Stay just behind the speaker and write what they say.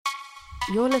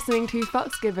You're listening to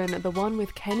Fucks Given, the one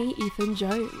with Kenny Ethan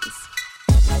Jones.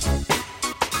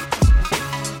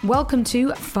 Welcome to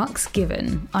Fucks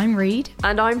Given. I'm Reed.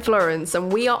 And I'm Florence,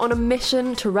 and we are on a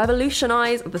mission to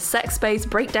revolutionise the sex space,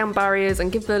 break down barriers,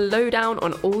 and give the lowdown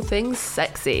on all things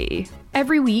sexy.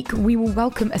 Every week, we will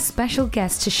welcome a special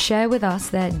guest to share with us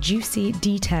their juicy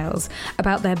details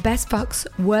about their best fucks,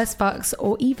 worst fucks,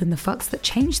 or even the fucks that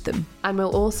changed them. And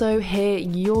we'll also hear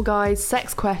your guys'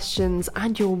 sex questions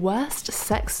and your worst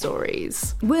sex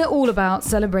stories. We're all about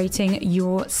celebrating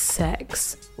your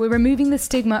sex. We're removing the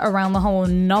stigma around the whole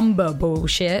number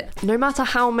bullshit. No matter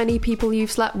how many people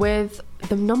you've slept with,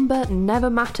 the number never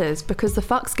matters because the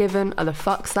fucks given are the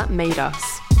fucks that made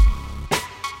us.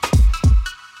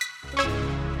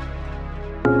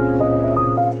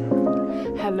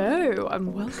 Hello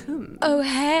and welcome. Oh,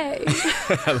 hey.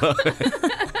 Hello.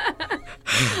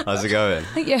 How's it going?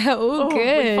 Yeah, all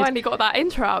good. We finally got that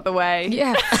intro out the way.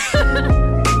 Yeah.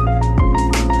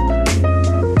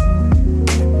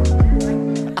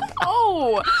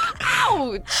 Oh,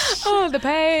 ouch. Oh, the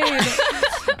pain.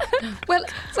 Well,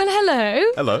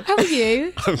 hello. Hello. How are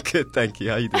you? I'm good, thank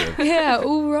you. How you doing? Yeah,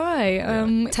 all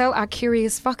right. Tell our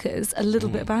curious fuckers a little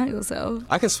bit about yourself.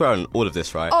 I can swear on all of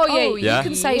this, right? Oh, yeah, yeah? you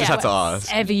can say Just had to ask.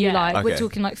 whatever you like. Okay. We're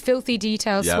talking like filthy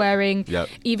details, Yep. swearing, Yep.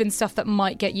 even stuff that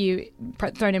might get you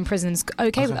thrown in prison is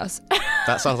okay with us.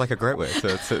 That sounds like a great way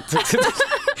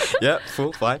to yeah,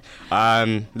 full, fine.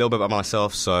 Little bit about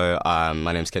myself. So,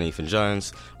 my name's Kenny Ethan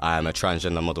Jones. I'm a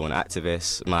transgender model and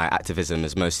activist. My activism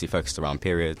is mostly focused around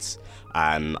periods.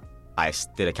 I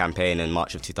did a campaign in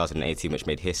March of 2018 which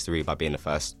made history by being the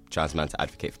first trans man to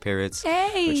advocate for periods,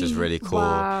 Hey! which is really cool.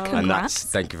 Wow. And Congrats.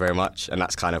 thank you very much. And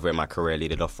that's kind of where my career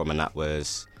leaded off from, and that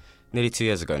was nearly 2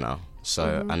 years ago now.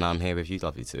 So, and I'm here with you,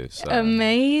 lovely too. So.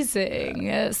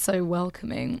 Amazing. So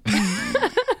welcoming. I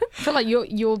feel like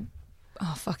you're.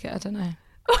 Oh, fuck it. I don't know.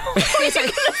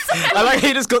 I like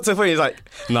he just got to the point. He's like,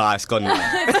 "Nah, it's gone now."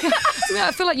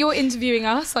 I feel like you're interviewing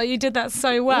us. Like you did that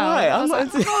so well. Right, I I'm was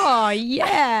not like, oh,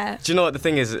 yeah. Do you know what the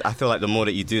thing is? I feel like the more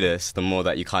that you do this, the more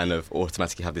that you kind of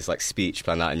automatically have this like speech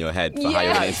planned out in your head for how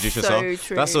you're going to introduce so yourself.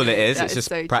 true. That's all it is. That It's is just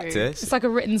so true. practice. It's like a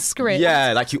written script.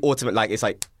 Yeah, like you like it's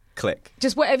like click.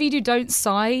 Just whatever you do, don't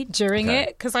sigh during Okay.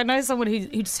 it. Because I know someone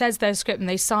who says their script and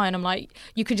they sigh, and I'm like,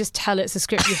 you can just tell it's a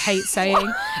script you hate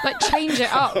saying. Like, change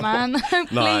it up, man.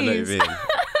 Please. No, I know what you mean.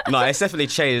 No, it's definitely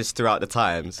changed throughout the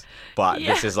times, but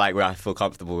this is like where I feel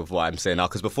comfortable with what I'm saying now.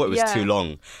 Because before it was too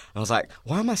long, I was like,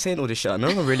 why am I saying all this shit? Like,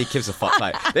 no one really gives a fuck.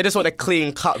 Like, they just want a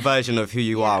clean cut version of who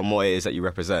you are and what it is that you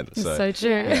represent. So, So true.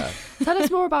 yeah. Tell us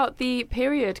more about the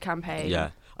period campaign. Yeah.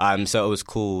 So it was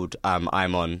called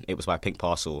I'm On. It was by Pink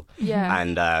Parcel. Yeah.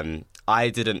 And I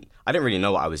didn't really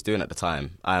know what I was doing at the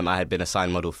time. I had been a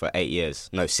sign model for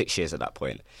 6 years at that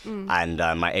point. And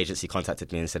my agency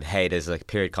contacted me and said, hey, there's a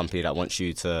period company that wants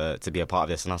you to be a part of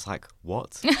this. And I was like,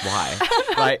 what? Why?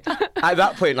 Like, at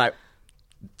that point, like,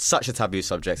 such a taboo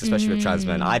subject, especially with trans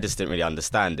men. I just didn't really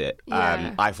understand it.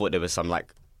 Yeah. I thought there was some,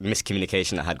 like,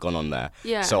 miscommunication that had gone on there.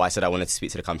 Yeah. So I said I wanted to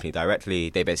speak to the company directly.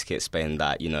 They basically explained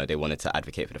that, you know, they wanted to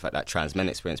advocate for the fact that trans men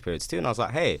experience periods too. And I was like,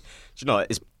 hey, do you know,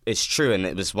 it's true. And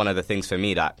it was one of the things for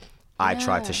me that I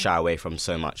tried to shy away from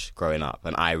so much growing up.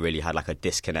 And I really had like a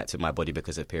disconnect with my body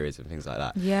because of periods and things like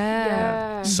that.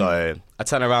 Yeah. So I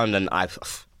turned around and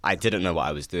I didn't know what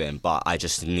I was doing, but I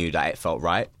just knew that it felt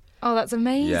right. Oh, that's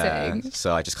amazing. Yeah.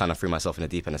 So I just kind of threw myself in the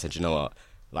deep end. I said, you know what,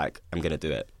 like, I'm going to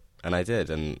do it. And I did,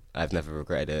 and I've never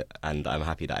regretted it, and I'm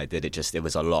happy that I did. It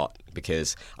was a lot,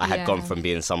 because I had gone from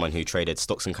being someone who traded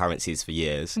stocks and currencies for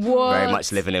years, very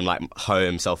much living in like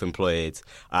home, self-employed,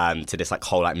 to this like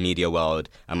whole like media world,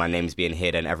 and my name's being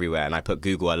hidden everywhere. And I put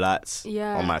Google alerts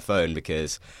on my phone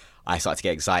because I started to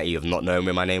get anxiety of not knowing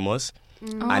where my name was.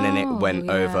 And then it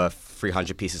went over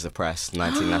 300 pieces of press,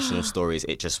 19 national stories.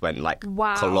 It just went like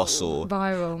colossal.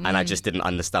 Viral. And I just didn't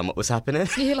understand what was happening.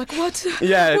 You're like, what?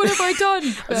 Yeah. What have I done?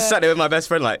 I just sat there with my best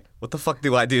friend like, what the fuck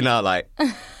do I do now? Like,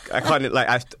 I can't,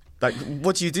 like,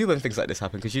 what do you do when things like this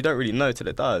happen? Because you don't really know till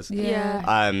it does.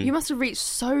 Yeah. You must have reached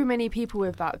so many people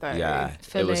with that, though. Yeah,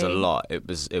 it was a lot. It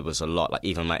was a lot. Like,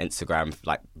 even my Instagram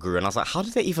like grew, and I was like, how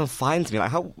did they even find me? Like,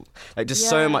 how? Like, just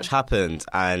so much happened,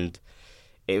 and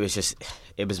it was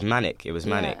manic. It was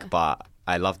manic, but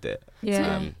I loved it.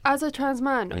 Yeah. So, as a trans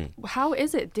man, how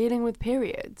is it dealing with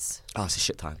periods? Oh, it's a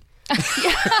shit time.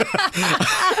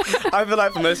 I feel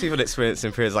like for most people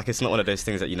experiencing periods, like, it's not one of those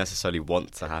things that you necessarily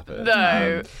want to happen.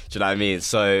 No. Do you know what I mean?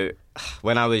 So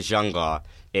when I was younger,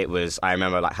 I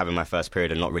remember like having my first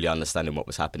period and not really understanding what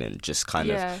was happening, just kind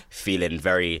of feeling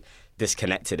very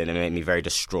disconnected, and it made me very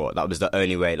distraught. That's the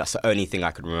only thing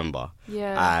I could remember.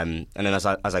 Yeah. And then as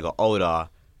I got older,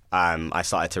 I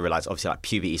started to realise, obviously, like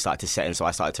puberty started to set in, so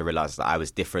I started to realise that I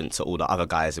was different to all the other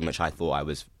guys in which I thought I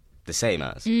was the same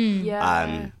as.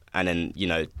 And then, you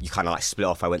know, you kind of like split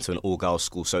off. I went to an all-girls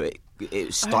school, so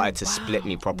it started to split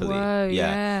me properly. Whoa,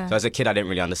 yeah. So as a kid, I didn't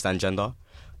really understand gender.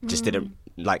 Just didn't,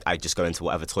 like, I just go into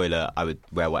whatever toilet, I would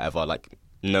wear whatever, like,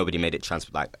 nobody made it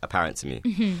apparent to me.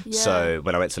 So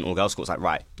when I went to an all-girls school, it's like,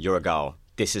 right, you're a girl.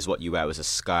 This is what you wear. It was a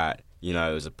skirt, you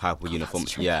know, it was a purple uniform.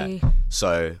 Yeah.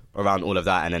 So around all of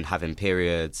that and then having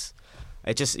periods,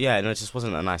 it just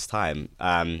wasn't a nice time.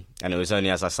 And it was only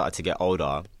as I started to get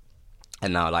older,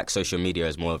 and now like social media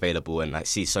is more available, and I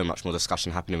see so much more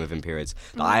discussion happening within periods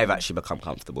that I've actually become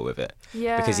comfortable with it.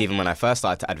 Yeah. Because even when I first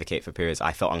started to advocate for periods,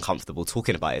 I felt uncomfortable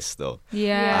talking about it still.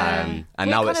 Yeah.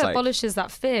 And now it's kind of like abolishes that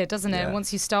fear, doesn't it? Yeah.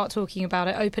 Once you start talking about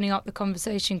it, opening up the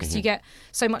conversation, because you get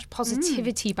so much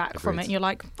positivity back from it, and you're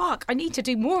like, fuck, I need to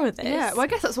do more of this. Yeah, well, I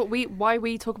guess that's why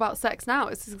we talk about sex now.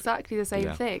 It's exactly the same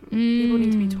Yeah. thing. People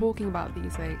need to be talking about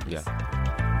these things. Yeah.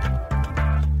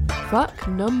 Fuck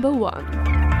number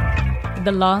 1.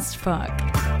 The last fuck.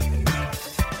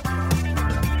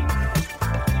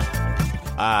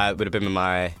 Would have been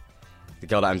with the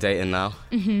girl that I'm dating now.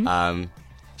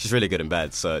 She's really good in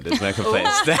bed, so there's no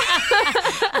complaints there.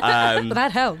 Well,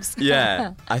 that helps.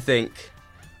 Yeah, I think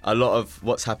a lot of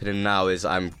what's happening now is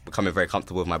I'm becoming very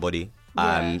comfortable with my body.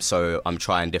 So I'm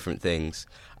trying different things.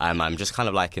 I'm just kind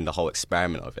of liking the whole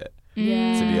experiment of it,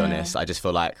 to be honest. I just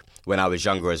feel like when I was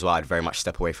younger as well, I'd very much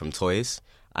step away from toys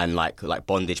and like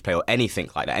bondage play or anything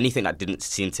like that. Anything that didn't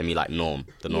seem to me like the norm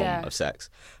of sex.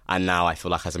 And now I feel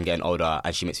like as I'm getting older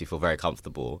and she makes me feel very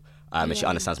comfortable, and she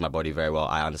understands my body very well,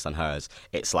 I understand hers,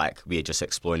 it's like we're just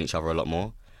exploring each other a lot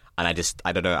more. And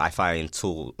I don't know, I find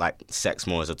sex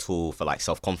more as a tool for like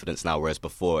self-confidence now, whereas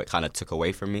before it kind of took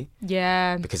away from me.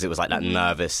 Yeah. Because it was like that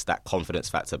nervous, that confidence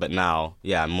factor. But now,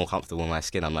 I'm more comfortable in my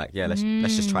skin. I'm like, let's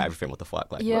just try everything. What the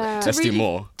fuck? Like, let's do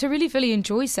more. To really fully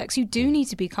enjoy sex, you do need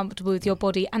to be comfortable with your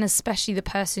body, and especially the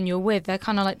person you're with. They're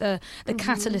kind of like the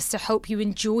catalyst to help you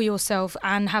enjoy yourself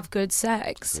and have good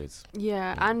sex. Good.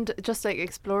 Yeah, and just like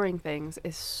exploring things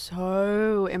is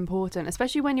so important,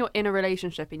 especially when you're in a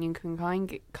relationship and you can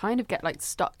kind of get like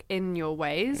stuck in your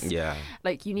ways. Yeah.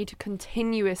 Like you need to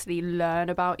continuously learn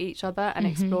about each other and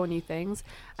explore new things.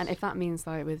 And if that means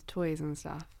like with toys and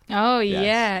stuff. Oh,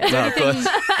 yeah. Is No, there of course.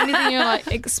 anything you're like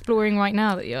exploring right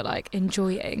now that you're like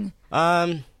enjoying?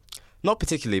 Not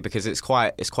particularly, because it's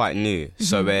quite new.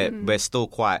 So we're still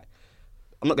quite,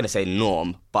 I'm not going to say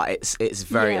norm, but it's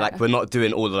very like we're not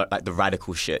doing all the like the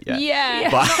radical shit yet. Yeah.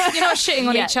 But You're not shitting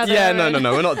on each other. yeah, no,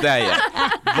 we're not there yet.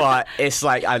 But it's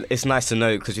like it's nice to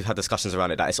know, because we've had discussions around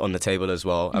it, that it's on the table as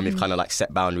well, and we've kind of like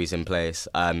set boundaries in place.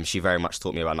 She very much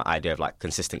taught me around the idea of like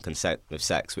consistent consent with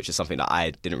sex, which is something that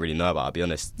I didn't really know about, I'll be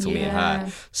honest, till me and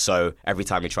her. So every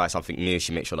time we try something new,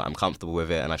 she makes sure that I'm comfortable with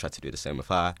it, and I try to do the same with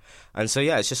her. And so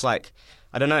it's just like,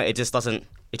 I don't know, it just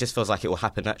feels like it will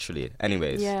happen naturally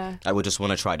anyways. Yeah. I would just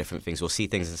want to try different things. We'll see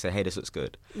things and say, hey, this looks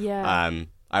good. Yeah.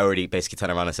 I already basically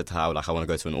turned around and said to her, like, I want to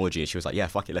go to an orgy. And she was like, yeah,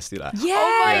 fuck it, let's do that. Yeah.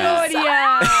 Oh my God,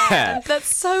 yeah.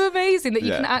 That's so amazing that you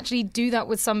Yeah. can actually do that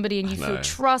with somebody and you feel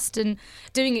trust and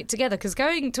doing it together, because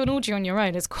going to an orgy on your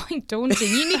own is quite daunting.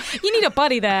 You need a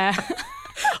buddy there.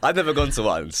 I've never gone to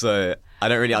one, so I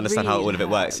don't really understand how all of it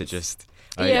works. It just...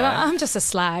 But I'm just a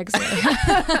slag. So.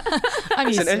 I'm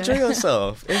used to enjoy it.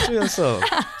 yourself. Enjoy yourself.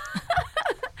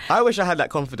 I wish I had that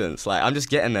confidence. Like, I'm just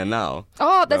getting there now.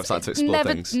 Oh, I'm that's starting to explore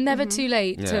never things. too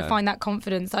late to Yeah. find that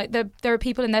confidence. Like there are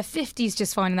people in their 50s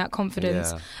just finding that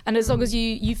confidence, Yeah. and as long as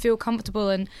you feel comfortable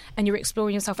and you're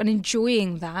exploring yourself and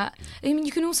enjoying that, I mean,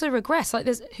 you can also regress. Like,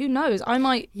 who knows? I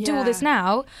might do all this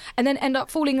now and then end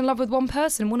up falling in love with one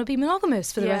person and want to be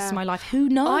monogamous for the rest of my life. Who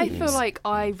knows? I feel like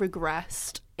I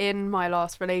regressed in my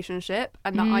last relationship,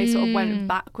 and that I sort of went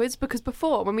backwards, because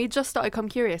before, when we just started Come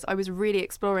Curious, I was really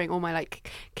exploring all my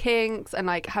like kinks and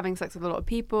like having sex with a lot of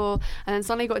people, and then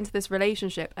suddenly got into this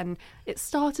relationship and it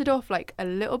started off like a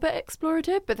little bit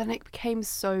explorative, but then it became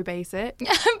so basic.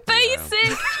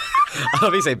 Basic. I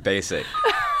love you say basic.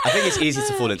 I think it's easy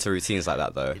to fall into routines like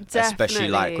that, though. Especially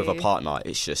like with a partner.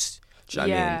 It's just, do you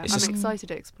know what I mean? It's just I'm excited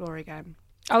to explore again.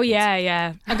 Oh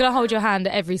yeah. I'm gonna hold your hand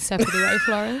every step of the way,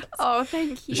 Florence. Oh,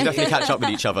 thank you. you should definitely catch up with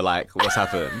each other, like, what's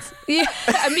happened. Yeah,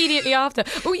 immediately after.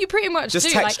 Well, you pretty much Just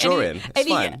do. text like during. It's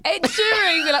fine.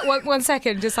 During, be like, one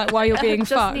second, just like while you're being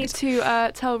just fucked. need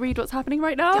to tell Reed what's happening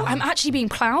right now. I'm actually being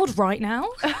ploughed right now.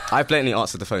 I've blatantly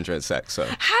answered the phone during sex, so...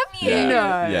 Have you? Yeah.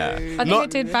 No. Yeah. I think I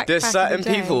did back There's in certain the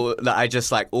day. people that I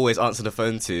just like always answer the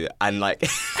phone to, and like...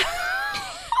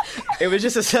 It was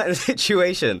just a certain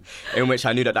situation in which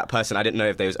I knew that person, I didn't know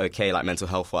if they was okay, like mental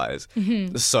health wise.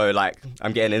 So like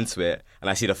I'm getting into it and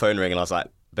I see the phone ring and I was like,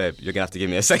 babe, you're gonna have to give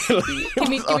me a second. give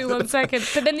me 1 second.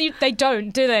 But then they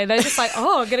don't, do they? They're just like,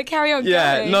 oh, I'm gonna carry on.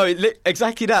 Yeah, going. no,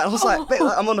 exactly that. I was like, babe,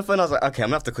 I'm on the phone. I was like, okay, I'm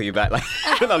gonna have to call you back. Like,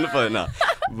 I'm on the phone now.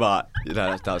 But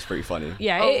that was pretty funny.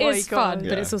 Yeah, Oh it my is God. fun,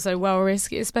 but it's also well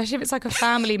risky, especially if it's like a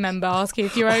family member asking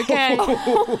if you're okay.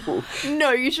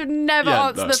 No, you should never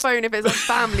answer the phone if it's a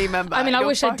family member. I mean, I You're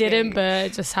wish I didn't, but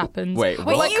it just happens. Wait,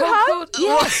 what? like, you have?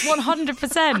 Yes,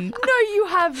 100%. No, you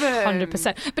haven't.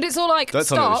 100%. But it's all like, Don't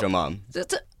stop. tell me it was your mum.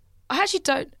 I actually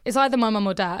don't. It's either my mum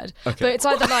or dad. Okay. But it's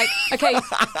either like, okay,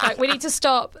 like we need to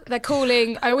stop. They're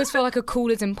calling. I always feel like a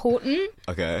call is important.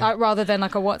 Okay. Rather than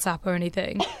like a WhatsApp or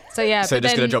anything. So yeah. So but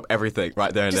just then, gonna drop everything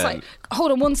right there and just then. like,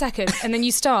 hold on 1 second, and then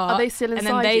you start. Are they still and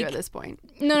inside then you at this point?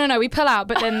 No. We pull out,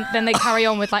 but then they carry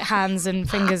on with like hands and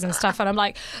fingers and stuff, and I'm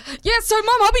like, yeah. So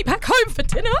mum, I'll be back home for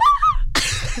dinner.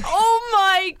 Oh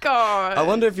my God. I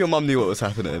wonder if your mum knew what was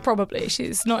happening. Probably.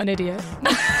 She's not an idiot.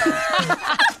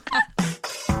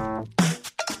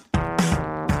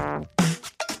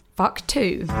 Fuck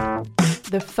 2.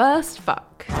 The first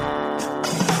fuck.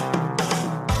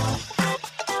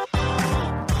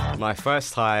 My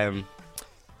first time,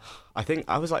 I think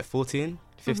I was like 14,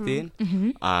 15.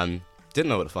 Didn't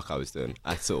know what the fuck I was doing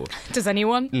at all. Does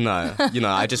anyone? No,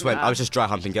 I just went. I was just dry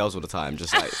humping girls all the time,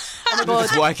 just like Oh my God.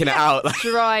 just working it out. Like,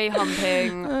 Dry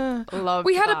humping. Love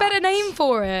We had a that. better name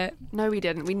for it. No, we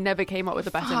didn't. We never came up with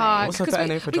a better Fuck, name. What's a 'cause better we,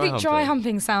 name for we dry think dry humping?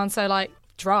 humping sounds so like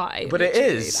dry. but it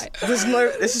literally, is. like-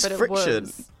 This is But it friction.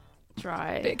 was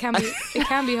dry. it can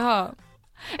be hot.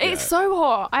 It's so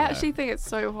hot. I actually think it's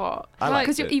so hot. I liked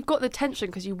Because it. you've got the tension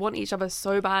because you want each other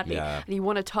so badly. Yeah. And you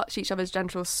want to touch each other's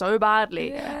genitals so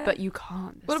badly. Yeah. But you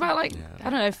can't. What about like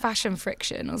I don't know, fashion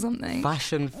friction or something?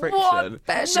 Fashion friction. What?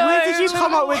 Where did you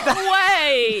come up with that?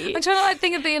 Way. I'm trying to like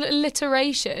think of the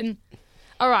alliteration.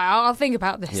 All right, I'll think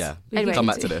about this. Yeah. Anyway. Come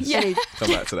back to this. Yeah.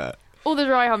 Come back to that. All the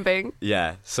dry humping.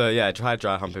 Yeah. So yeah, I tried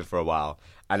dry humping for a while.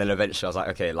 And then eventually I was like,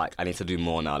 okay, like I need to do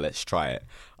more now. Let's try it.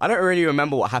 I don't really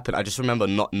remember what happened. I just remember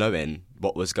not knowing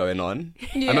what was going on.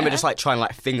 I remember just like trying to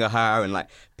like finger her and like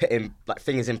putting like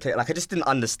fingers in place. Like I just didn't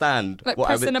understand Like what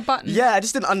pressing I a button. Yeah, I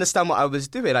just didn't understand what I was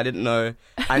doing. I didn't know.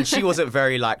 And she wasn't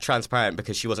very like transparent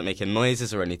because she wasn't making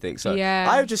noises or anything. So Yeah.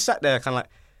 I just sat there kind of like,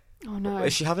 Oh no.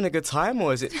 is she having a good time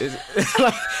or is it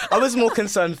like, I was more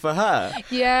concerned for her.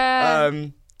 Yeah.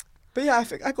 But yeah, I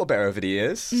think I got better over the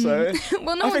years. So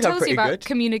Well, no I one think I'm tells you pretty about good.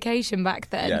 communication back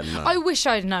then. Yeah, no. I wish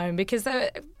I'd known because there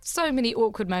were so many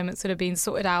awkward moments that have been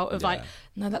sorted out of like,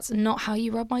 no, that's not how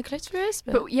you rub my clitoris.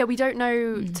 But yeah, we don't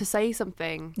know to say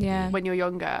something Yeah. when you're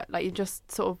younger. Like you just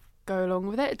sort of go along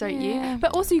with it, don't Yeah. you?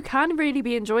 But also you can really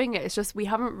be enjoying it. It's just we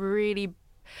haven't really.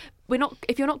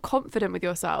 If you're not confident with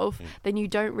yourself, then you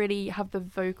don't really have the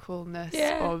vocalness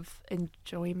of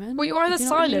enjoyment. Well, you're either Do you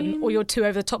know what I silent mean? or you're too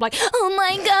over the top, like, oh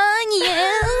my god,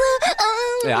 yeah.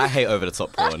 Oh. Yeah, I hate over the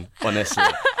top porn, honestly.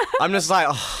 I'm just like,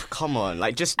 oh, come on.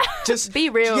 Like, just Be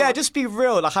real. Yeah, just be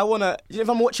real. Like, if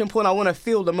I'm watching porn, I want to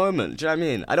feel the moment. Do you know what I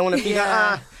mean? I don't want to think,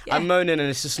 I'm moaning and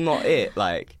it's just not it.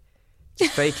 Like,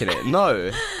 just faking it.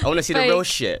 No. I want to see the real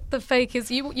shit. The fake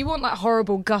is, you want like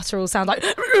horrible guttural sound, like,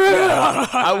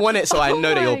 I want it so I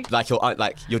know my-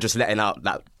 that you're just letting out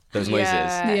those noises.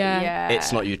 Yeah.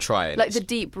 It's not you trying. Like the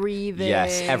deep breathing.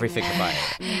 Yes, everything about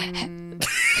it.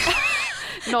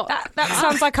 Not that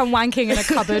sounds like I'm wanking in a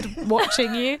cupboard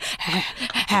watching you. Oh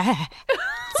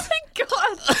my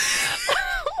god.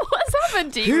 What's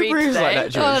happened to you? Who breathes like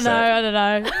that during I don't know, sex? I don't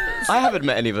know. I haven't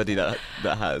met anybody that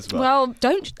has. But Well,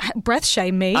 don't breath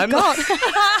shame me. I'm God.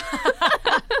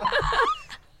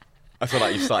 I feel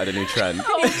like you've started a new trend.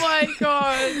 Oh my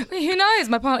god. Who knows?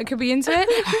 My partner could be into it.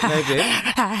 Maybe.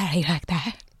 I like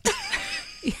that.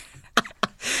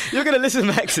 You're going to listen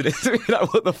back to this and be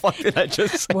like, what the fuck did I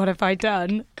just say? What have I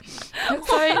done?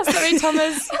 Sorry,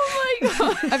 Thomas. Oh my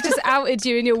god. I've just outed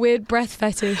you in your weird breath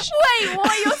fetish. Wait,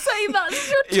 why you're saying that?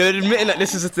 You're admitting that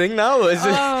this is a thing now? Or is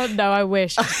it? Oh, no, I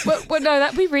wish. But no,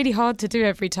 that'd be really hard to do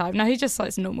every time. No, he just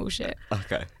likes normal shit.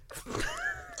 Okay.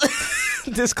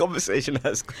 This conversation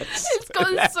has gone It's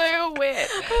gone so weird.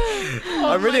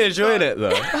 I'm really enjoying it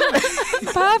though.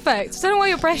 Perfect. Don't know why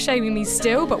you're breath shaming me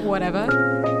still, but whatever.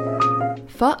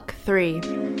 Fuck 3.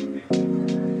 The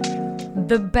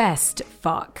best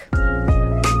fuck.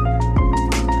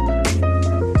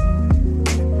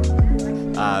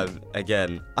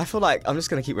 Again, I feel like I'm just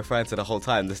going to keep referring to the whole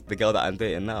time the girl that I'm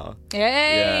dating now.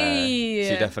 Hey! Yeah,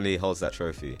 she definitely holds that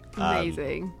trophy.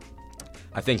 Amazing.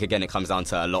 I think, again, it comes down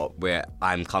to a lot where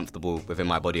I'm comfortable within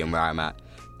my body and where I'm at.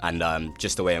 And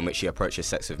just the way in which she approaches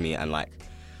sex with me. And, like,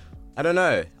 I don't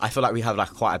know. I feel like we have,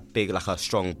 like, quite a big, like, a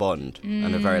strong bond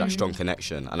and a very, like, strong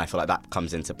connection. And I feel like that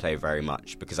comes into play very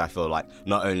much because I feel like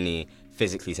not only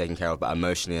physically taken care of, but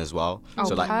emotionally as well. Oh,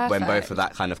 so like when both perfect. of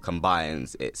that kind of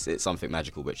combines, it's something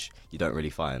magical which you don't really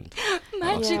find.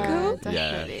 Magical.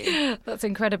 Yeah, definitely. That's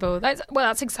incredible.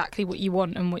 That's exactly what you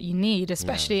want and what you need,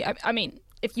 especially, I mean,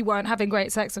 if you weren't having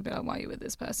great sex, I'd be like, why are you with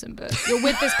this person? But you're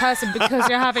with this person because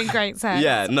you're having great sex.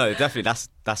 Yeah, no, definitely,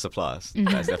 that's a plus.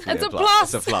 That's definitely It's a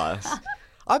It's a plus.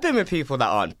 I've been with people that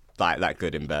aren't like that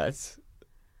good in bed.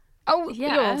 Oh,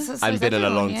 Yeah. I've been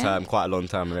in quite a long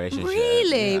term relationship.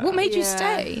 Really? Yeah. What made you Yeah.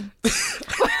 stay?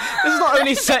 It's not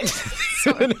only sex.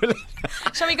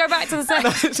 Shall we go back to the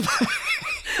sex?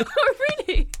 Oh,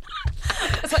 really?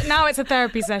 It's like now it's a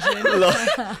therapy session.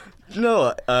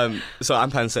 No, so I'm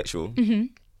pansexual.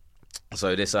 Mm-hmm.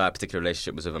 So this particular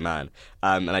relationship was with a man,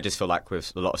 and I just feel like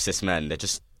with a lot of cis men,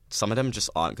 some of them just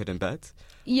aren't good in bed.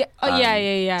 Yeah. Oh, yeah. Do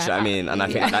you know what I mean? And I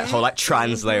think that whole like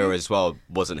trans layer as well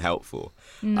wasn't helpful.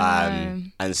 No.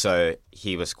 And so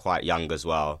he was quite young as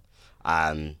well.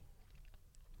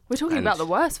 We're talking And- about the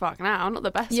worst fuck now, not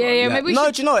the best Yeah, one. yeah. Maybe we No,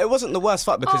 should- do you know, it wasn't the worst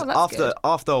fuck because Oh, that's good.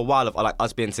 after a while of like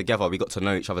us being together, we got to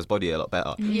know each other's body a lot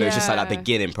better. But it was just like that Yeah.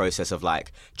 beginning process of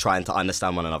like trying to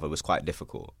understand one another was quite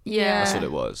difficult. Yeah. That's what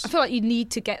it was. I feel like you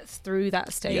need to get through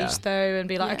that stage Yeah. though and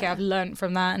be like, okay, Yeah. I've learned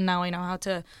from that and now I know how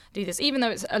to do this. Even though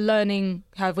it's a learning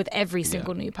curve with every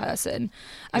single new person.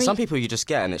 I mean, Some people you just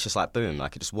get and it's just like boom,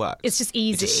 like it just works. it's just It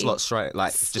easy. just slots straight,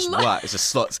 like it just works. It just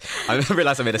slots. I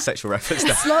realised I made a sexual reference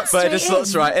there, Slots but it just straight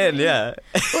slots in. right in. Yeah.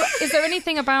 Well, is there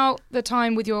anything about the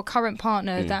time with your current Mm.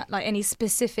 partner that, like, any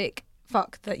specific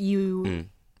fuck that you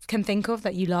can think of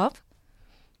that you love?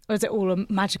 Or is it all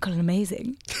magical and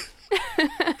amazing?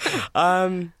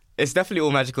 It's definitely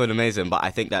all magical and amazing, but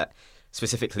I think that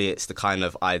specifically it's the kind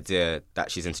of idea that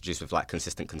she's introduced with like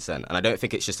consistent consent. And I don't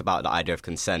think it's just about the idea of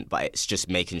consent, but it's just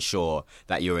making sure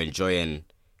that you're enjoying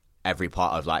every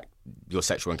part of like your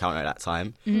sexual encounter at that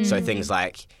time. So things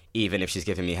like even if she's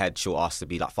giving me head, she'll ask to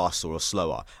be like faster or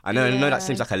slower. I know that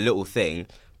seems like a little thing,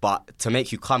 but to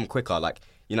make you come quicker, like,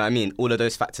 you know what I mean? All of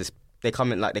those factors, they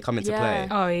come into play.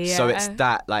 Oh, yeah. So it's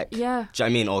that like, Yeah. do you know what I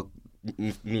mean?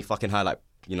 Or me fucking her, like,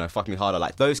 you know, fuck me harder,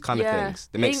 like those kind of Yeah. things.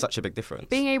 They make Being- such a big difference.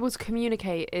 Being able to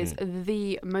communicate is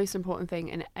the most important thing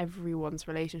in everyone's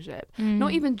relationship.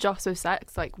 Not even just with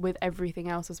sex, like with everything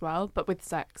else as well, but with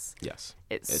sex. Yes,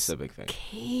 It's it's a big thing.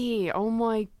 key. Oh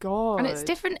my God. And it's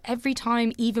different every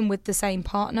time, even with the same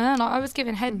partner. Like, I was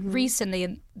given head recently,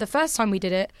 and the first time we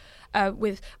did it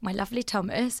with my lovely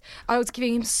Thomas, I was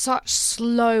giving him such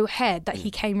slow head that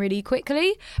he came really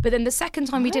quickly. But then the second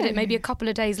time we did it, maybe a couple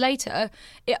of days later,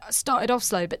 it started off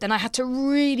slow, but then I had to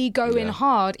really go in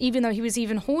hard, even though he was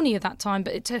even horny at that time,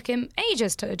 but it took him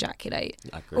ages to ejaculate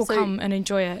I agree. or So- come and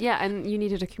enjoy it. Yeah, and you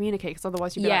needed to communicate because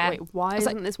otherwise you'd be Yeah. like, wait, why was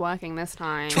like- isn't this working this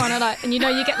time? Trying to like, and you know,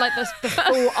 you get like the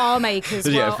full arm ache as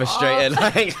well. Yeah, frustrated. Oh,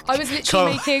 Like, I was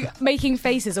literally making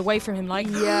faces away from him, like,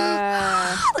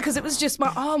 Yeah. because it was just my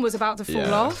arm was about to fall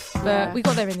Yeah. off, but Yeah. we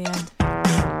got there in the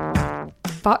end.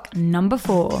 Fuck number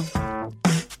 4.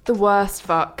 The worst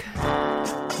fuck.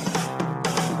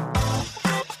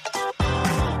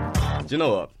 do you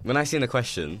know what? When I seen the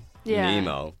question in Yeah. the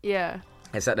email, Yeah.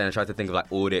 I sat there and tried to think of like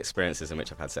all the experiences in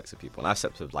which I've had sex with people, and I've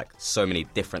slept with like so many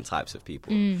different types of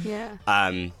people. Yeah.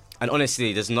 And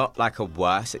honestly, there's not like a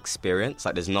worse experience.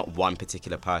 Like, there's not one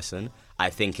particular person. I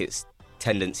think it's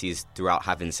tendencies throughout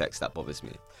having sex that bothers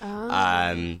me.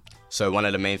 So one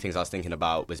of the main things I was thinking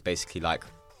about was basically like,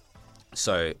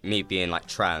 so me being like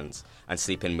trans and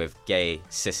sleeping with gay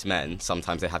cis men,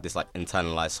 sometimes they have this like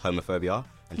internalized homophobia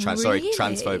and Really?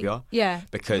 transphobia. Yeah.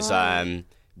 Because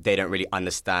they don't really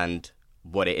understand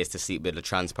what it is to sleep with a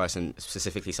trans person,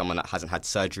 specifically someone that hasn't had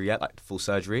surgery yet, like full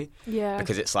surgery. Yeah.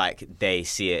 Because it's like they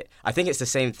see it. I think it's the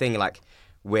same thing like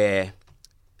where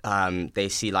they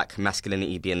see like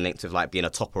masculinity being linked with like being a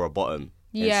top or a bottom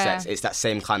in Yeah. sex. It's that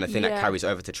same kind of thing that Yeah. carries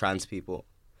over to trans people.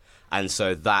 And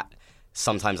so that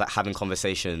sometimes like having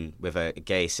conversation with a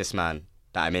gay cis man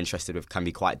that I'm interested with can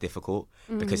be quite difficult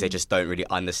because they just don't really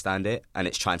understand it. And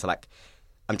it's trying to like,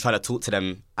 I'm trying to talk to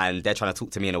them and they're trying to talk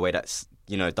to me in a way that's,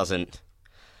 you know, doesn't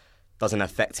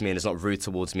affect me and is not rude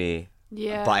towards me.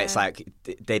 Yeah. But it's like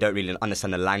they don't really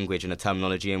understand the language and the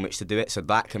terminology in which to do it. So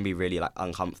that can be really like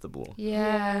uncomfortable.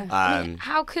 Yeah. I mean,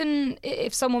 how can,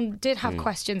 if someone did have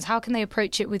questions, how can they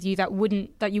approach it with you that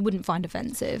you wouldn't find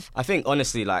offensive? I think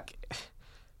honestly, like,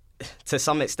 to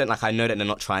some extent, like, I know that they're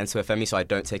not trying to offend me, so I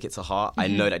don't take it to heart. I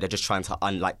know that they're just trying to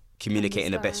communicate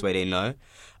in the best way they know.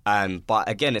 But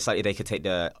again, it's like they could take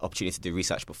the opportunity to do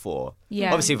research before.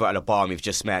 Yeah. Obviously, if we're at a bar and we've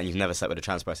just met and you've never slept with a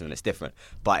trans person, then it's different.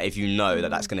 But if you know that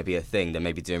that's going to be a thing, then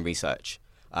maybe doing research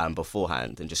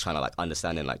beforehand and just kind of like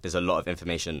understanding, like, there's a lot of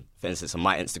information. For instance, on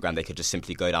my Instagram, they could just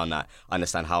simply go down that,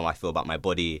 understand how I feel about my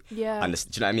body. Yeah. Do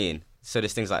you know what I mean? So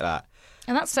there's things like that.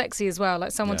 And that's sexy as well,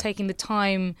 like someone taking the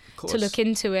time to look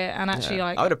into it and actually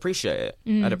like... I would appreciate it.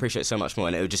 I'd appreciate it so much more,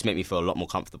 and it would just make me feel a lot more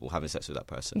comfortable having sex with that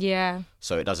person. Yeah.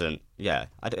 So it doesn't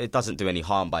do any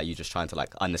harm by you just trying to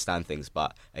like understand things,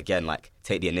 but again, like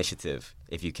take the initiative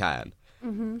if you can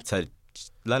to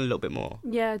just learn a little bit more.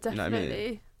 Yeah, definitely. You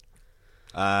know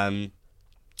what I mean?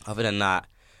 Other than that,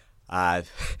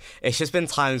 it's just been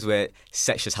times where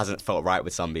sex just hasn't felt right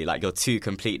with somebody. Like you're two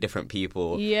complete different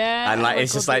people. Yeah. And like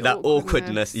it's just like that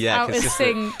awkwardness. Yeah. Out of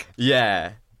sync.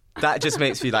 Yeah. That just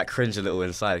makes me like cringe a little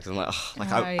inside because I'm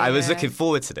like, I was looking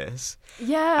forward to this.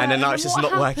 Yeah. And then now it's just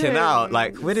not working out.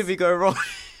 Like, where did we go wrong?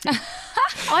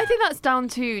 I think that's down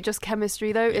to just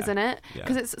chemistry though, isn't it?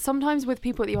 Because it's sometimes with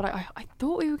people that you're like, I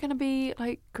thought we were going to be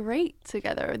like great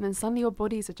together. And then suddenly your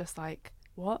bodies are just like,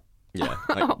 what? Yeah,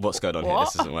 like what's going on here?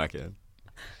 This isn't working.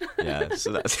 Yeah,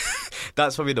 so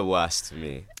that's probably the worst for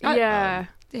me. Yeah.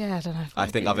 Yeah, I don't know. I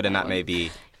think other than that,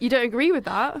 maybe... You don't agree with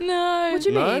that? No. What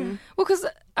do you mean? Well, because,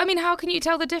 I mean, how can you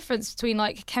tell the difference between,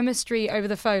 like, chemistry over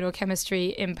the phone or chemistry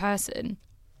in person?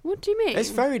 What do you mean? It's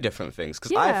very different things.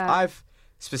 Because I've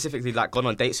specifically, like, gone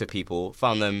on dates with people,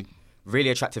 found them really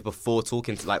attractive before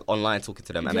talking to, like, online talking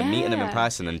to them, and then meeting them in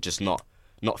person and just not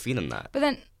feeling that. But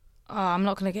then... I'm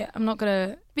not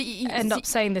gonna end up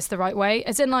saying this the right way.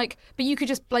 As in, like, but you could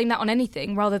just blame that on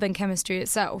anything rather than chemistry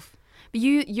itself. But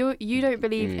you don't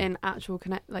believe in actual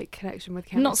connection with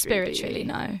chemistry. Not spiritually,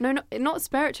 no. No, not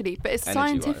spiritually, but it's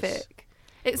Energy-wise. scientific.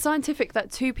 It's scientific that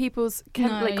two people's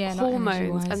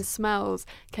hormones and smells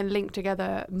can link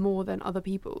together more than other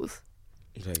people's.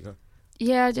 There you go.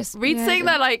 Yeah, just saying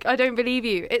that like I don't believe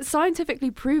you. It's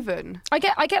scientifically proven. I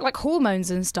get like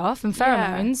hormones and stuff and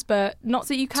pheromones, but not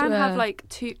so you can have like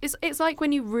two. It's like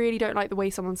when you really don't like the way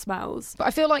someone smells. But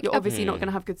I feel like you're obviously not going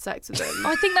to have good sex with them.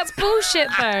 I think that's bullshit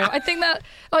though. I think that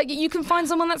like you can find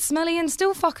someone that's smelly and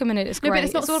still fuck them and it's great.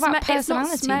 No, but it's all about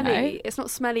personality. It's not smelly. No? It's not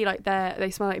smelly like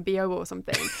they smell like BO or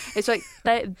something. It's like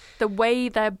the way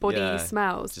their body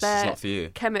smells. It's not for you.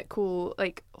 Chemical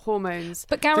like hormones.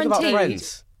 But guaranteed. Think about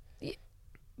friends.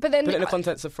 But then, put it in the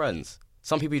context of friends.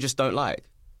 Some people you just don't like.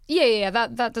 Yeah,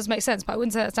 that does make sense. But I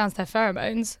wouldn't say that's down to their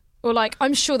pheromones. Or like,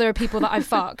 I'm sure there are people that I've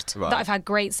fucked that I've had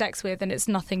great sex with, and it's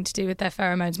nothing to do with their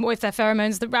pheromones. More if their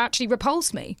pheromones that actually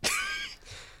repulse me.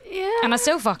 Yeah. And I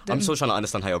still fucked them. I'm still trying to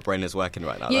understand how your brain is working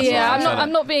right now.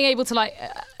 I'm not being able to like.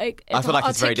 I feel like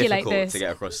it's very difficult this. to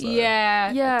get across that.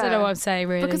 Yeah. I don't know what I'm saying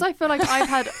really. Because I feel like I've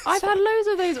had loads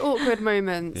of those awkward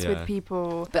moments with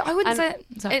people. But I wouldn't say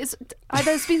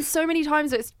there's been so many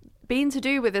times that it's been to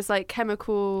do with this like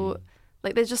chemical,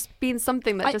 like there's just been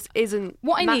something that just isn't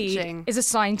what matching. I need is a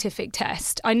scientific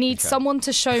test. I need someone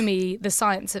to show me the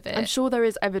science of it. I'm sure there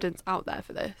is evidence out there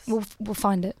for this. We'll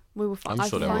find it. We will find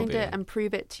it and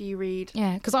prove it to you, Reed.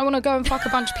 Yeah, because I want to go and fuck a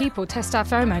bunch of people, test our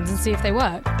pheromones and see if they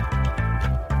work.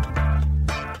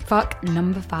 Fuck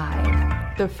number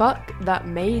 5. The fuck that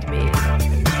made me.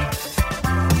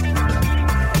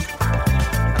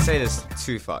 I say there's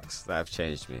 2 fucks that have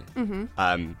changed me.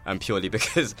 And purely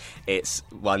because it's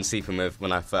one sleeping with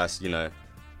when I first,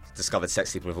 discovered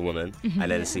sex sleeping with a woman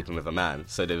and then sleeping with a man.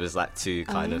 So there was like 2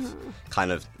 kind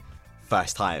of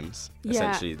first times,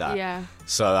 essentially that. Yeah.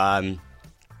 So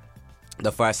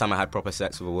the first time I had proper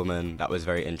sex with a woman, that was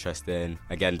very interesting.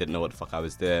 Again, didn't know what the fuck I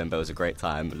was doing, but it was a great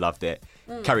time. Loved it.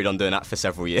 Carried on doing that for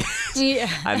several years. Yeah.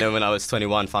 And then when I was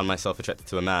 21, found myself attracted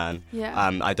to a man.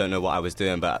 Yeah. I don't know what I was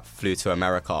doing, but flew to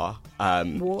America.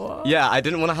 What? Yeah, I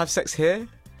didn't want to have sex here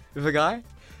with a guy.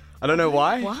 I don't know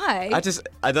why. Why?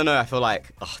 I don't know. I feel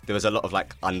like there was a lot of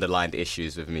like underlined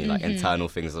issues with me, like internal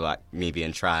things like me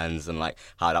being trans and like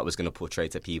how that was going to portray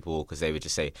to people because they would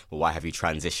just say, well, why have you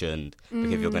transitioned?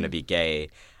 Because you're going to be gay.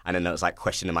 And then there was like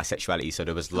questioning my sexuality. So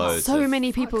there was loads. So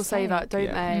many people say that,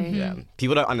 don't they? Yeah.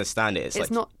 People don't understand it. It's like,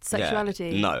 not sexuality.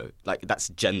 Yeah, no, like that's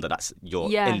gender. That's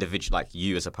your individual, like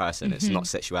you as a person. It's not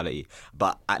sexuality.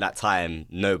 But at that time,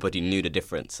 nobody knew the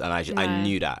difference. And I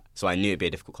knew that. So I knew it'd be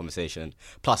a difficult conversation.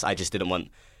 Plus, I just didn't want,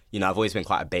 I've always been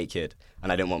quite a bait kid.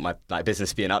 And I didn't want my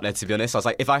business being out there, to be honest. I was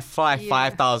like, if I fly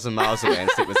 5,000 miles away and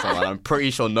stick with someone, I'm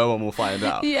pretty sure no one will find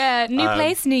out. Yeah, new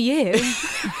place, new you.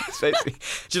 Do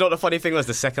you know what the funny thing was?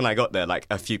 The second I got there, like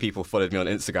a few people followed me on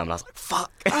Instagram and I was like,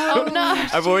 fuck. Oh no.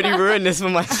 I've already ruined this for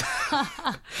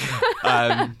myself.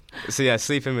 So yeah,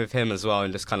 sleeping with him as well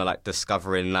and just kind of like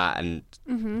discovering that and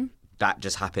that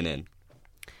just happening.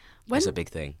 That's a big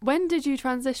thing. When did you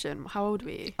transition? How old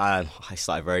were you? I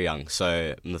started very young.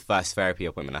 So the first therapy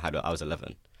appointment I had, I was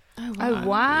 11. Oh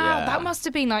wow. Yeah. That must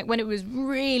have been like when it was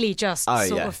really just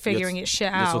sort of figuring its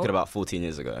shit out. You're talking about 14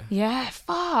 years ago. Yeah,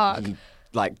 fuck.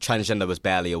 like transgender was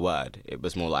barely a word. It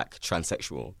was more like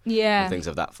transsexual Yeah. and things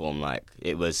of that form. Like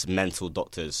it was mental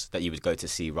doctors that you would go to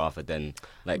see rather than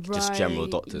like just general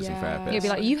Right, doctors and yeah. therapists. You'd be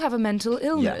like, you have a mental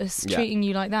illness, Yeah. treating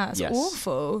you like that. It's Yes.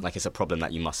 awful. Like it's a problem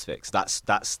that you must fix. That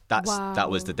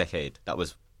was the decade. That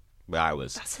was where I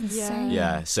was. That's insane.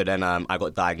 Yeah. So then I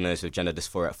got diagnosed with gender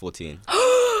dysphoria at 14.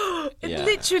 It Yeah.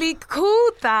 literally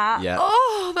called that. Yeah.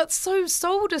 Oh, that's so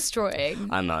soul destroying.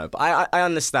 I know, but I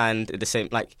understand the same.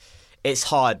 Like, it's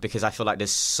hard because I feel like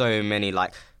there's so many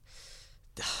like.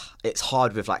 It's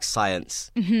hard with like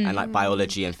science and like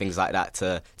biology and things like that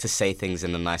to say things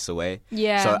in a nicer way.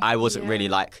 Yeah. So I wasn't Yeah. really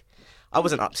like, I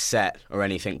wasn't upset or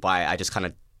anything by it. I just kind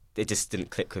of, it just didn't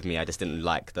click with me. I just didn't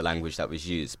like the language that was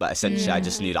used. But essentially, I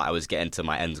just knew that I was getting to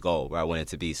my end goal where I wanted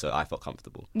to be, so I felt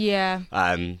comfortable. Yeah.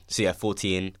 So yeah,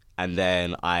 14. And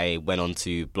then I went on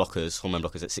to hormone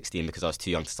blockers at 16 because I was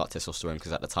too young to start testosterone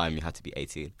because at the time you had to be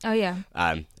 18. Oh, yeah.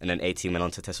 And then 18 went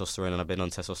on to testosterone and I've been on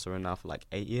testosterone now for like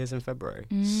 8 years in February.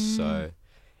 So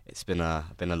it's been a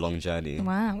long journey.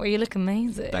 Wow. Well, you look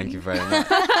amazing. Thank you very much.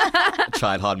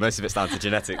 Trying hard. Most of it's down to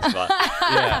genetics, but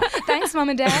yeah. Thanks, Mum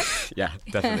and Dad. Yeah,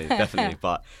 definitely.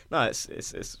 But no,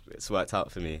 it's worked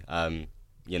out for me.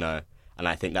 You know, and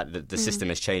I think that the system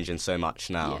is changing so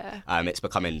much now. Yeah. It's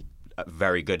becoming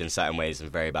very good in certain ways and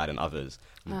very bad in others.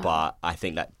 But I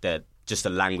think that just the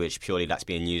language purely that's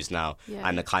being used now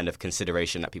and the kind of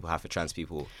consideration that people have for trans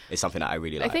people is something that I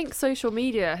really like. I think social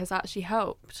media has actually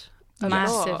helped. A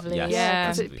Massively, lot. Yes.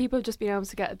 Because Massively. people have just been able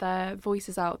to get their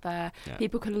voices out there. Yeah.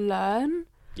 People can learn,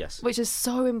 Yes. which is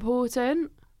so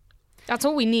important. That's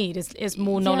all we need is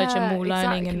more knowledge and Yeah, more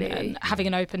learning exactly. and having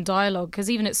an open dialogue.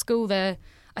 Because even at school,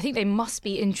 I think they must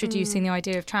be introducing the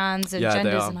idea of trans and Yeah, they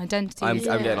genders are. and identities. I'm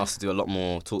Yeah. getting asked to do a lot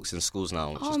more talks in schools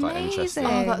now, which Oh, is quite interesting.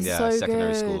 amazing. Oh, that's yeah, so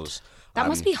secondary good. schools. That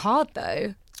must be hard,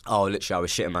 though. Oh, literally, I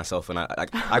was shitting myself when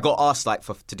I got asked like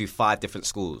to do 5 different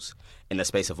schools in the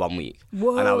space of 1 week,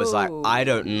 and I was like, Whoa. I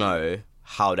don't know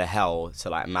how the hell to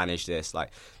like manage this, like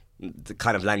the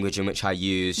kind of language in which I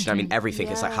use. You know what I mean, everything.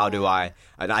 It's like, how do I?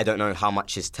 And I don't know how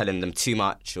much is telling them too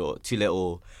much or too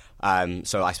little.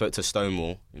 So I spoke to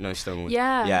Stonewall, you know Stonewall?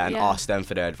 Yeah, and yeah. asked them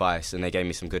for their advice, and they gave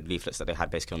me some good leaflets that they had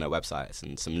basically on their websites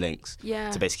and some links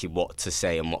Yeah. to basically what to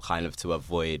say and what kind of to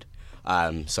avoid.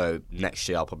 So next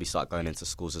year I'll probably start going into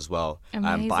schools as well. But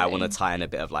I want to Amazing. tie in a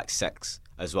bit of like sex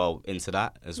as well into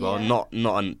that as well. Yeah.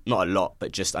 Not a lot,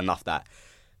 but just enough that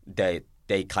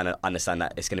they kind of understand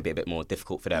that it's going to be a bit more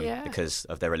difficult for them Yeah. because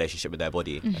of their relationship with their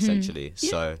body, essentially.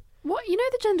 So What, you know,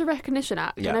 the Gender Recognition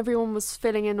Act, Yeah. and everyone was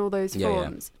filling in all those Yeah, yeah.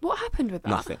 forms. What happened with that?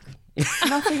 nothing.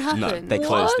 Nothing No, happened. they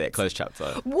closed What? it. Closed chapter.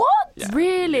 What? Yeah.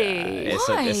 Really? Yeah, it's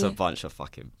a Why? bunch of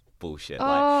fucking bullshit. Oh.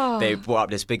 Like they brought up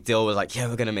this big deal, was like, yeah,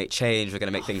 we're gonna make change, we're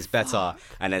gonna make things better,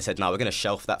 and then said, no, we're gonna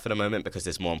shelf that for the moment because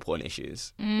there's more important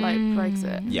issues. Like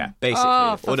Brexit. Yeah, basically,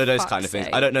 Oh, for all of those fuck's kind of things.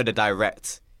 sake. I don't know the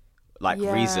direct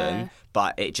Yeah. reason,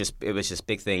 but it was just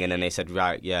big thing, and then they said,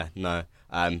 right, yeah, no,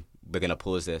 we're gonna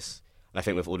pause this. And I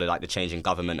think with all the like the change in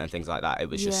government and things like that, it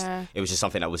was just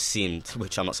something that was seen,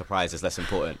 which I'm not surprised is less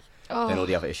important than all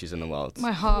the other issues in the world.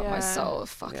 My heart, my Yeah. soul,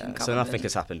 fucking Yeah, government. so nothing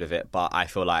has happened with it, but I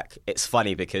feel like it's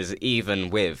funny because even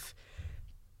with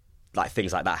like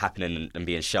things like that happening and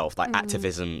being shelved, like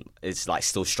activism is like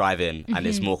still striving and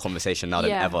there's more conversation now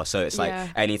than Yeah. ever. So it's like Yeah.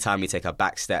 anytime we take a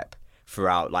back step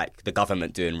throughout like the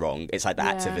government doing wrong, it's like the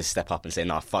Yeah. activists step up and say,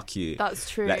 nah, fuck you. That's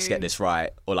true. Let's get this right.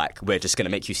 Or like, we're just going to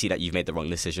make you see that you've made the wrong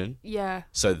decision. Yeah.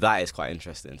 So that is quite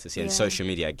interesting to see. And Yeah. social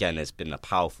media, again, has been a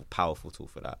powerful, powerful tool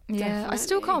for that. Yeah, I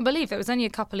still Definitely. can't believe it was only a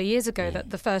couple of years ago that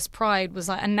the first Pride was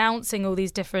like announcing all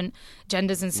these different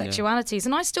genders and sexualities.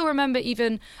 And I still remember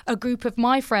even a group of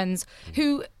my friends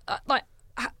who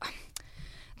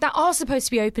that are supposed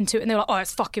to be open to it, and they were like, oh,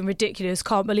 it's fucking ridiculous,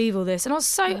 can't believe all this. And I was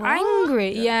so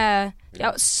angry. Yeah. I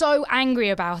was so angry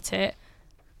about it.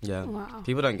 Yeah. Wow.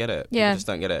 People don't get it. Yeah. People just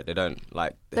don't get it. They don't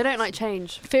like... They don't like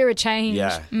change. Fear of change.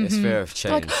 Yeah, it's fear of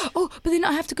change. Like, oh, but then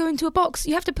I have to go into a box.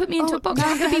 You have to put me into a box. I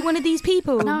have to be one of these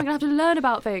people. Now I'm going to have to learn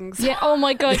about things. Yeah, oh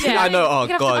my God, yeah. I know, oh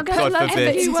You're gonna have God, to- I'm God gonna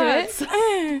forbid. learn Into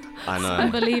into it. I know.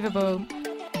 Unbelievable.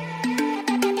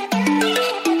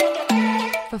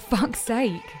 For fuck's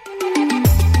sake.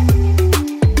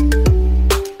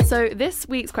 So this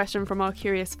week's question from our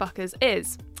curious fuckers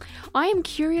is, I am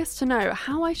curious to know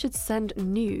how I should send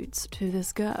nudes to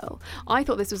this girl. I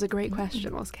thought this was a great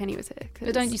question whilst Kenny was here. 'cause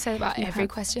But don't you say that about you every have-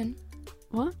 question?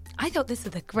 What? I thought this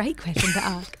was a great question to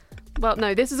ask. Well,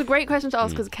 no, this is a great question to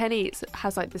ask because Kenny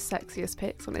has like the sexiest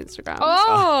pics on Instagram.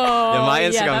 Oh, Yeah, my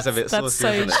Instagram's that's, a bit that's saucy,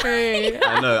 so isn't it? true.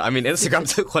 I know. I mean, Instagram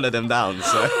took one of them down,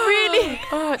 so... Really?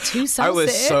 Oh, too sensitive. I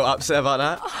was so upset about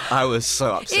that. I was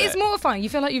so upset. It is mortifying. You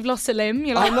feel like you've lost a limb.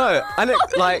 You're like, I know, and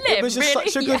it was just really?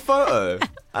 such a good photo.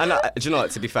 And do you know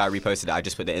what? To be fair, I reposted it. I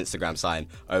just put the Instagram sign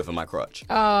over my crotch.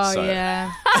 Oh,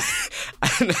 yeah.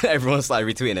 And everyone started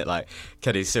retweeting it like,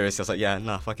 Kelly, seriously? I was like, yeah,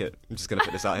 nah, fuck it. I'm just going to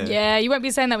put this out here. Yeah, you won't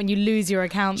be saying that when you lose your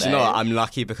account, though. Do you know what? I'm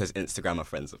lucky because Instagram are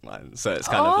friends of mine. So it's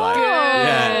kind of Oh, like,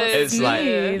 yeah, it's smooth.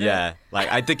 like, yeah. Like,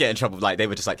 I did get in trouble. Like, they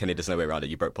were just like, Kenny, there's no way around it.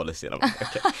 You broke policy. And I'm like,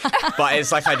 okay. But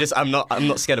it's like, I'm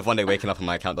not scared of one day waking up and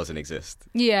my account doesn't exist.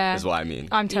 Yeah. Is what I mean.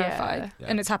 I'm terrified. Yeah.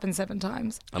 And it's happened 7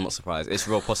 times. I'm not surprised. It's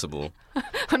real possible.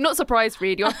 I'm not surprised,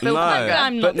 Reed. You're filthy.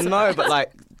 I'm not surprised. But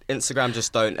like, Instagram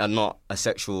just are not a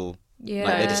sexual... Yeah.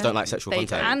 Like, they just don't like sexual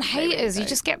content. And haters, you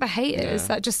just get the haters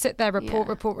that just sit there,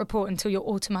 report until you're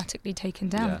automatically taken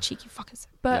down. Yeah. The cheeky fuckers.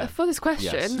 But for this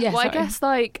question, Yes. I Sorry. guess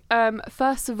like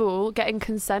first of all, getting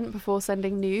consent before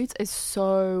sending nudes is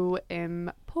so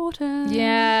important.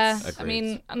 Yeah, Agreed. I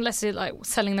mean, unless you're like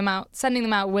sending them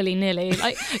out willy nilly,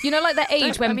 like like the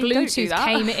age when don't do Bluetooth that.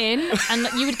 came in, and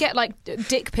you would get like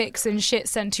dick pics and shit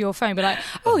sent to your phone, but like,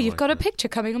 oh, you've got a picture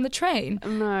coming on the train.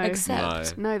 No.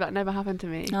 Except, No, that never happened to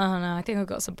me. oh no, I think I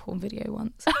got some porn video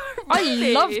once.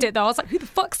 Really? I loved it though. I was like, who the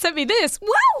fuck sent me this?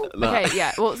 Wow. Okay,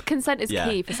 yeah. Well, consent is Yeah.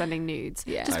 key for sending nudes.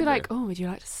 Yeah. Just I be agree. like, oh, would you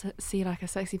like to see like a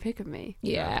sexy pic of me?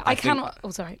 Yeah, I I think- cannot. Oh,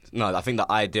 sorry. No, I think the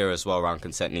idea as well around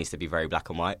consent needs to be very black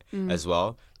and white as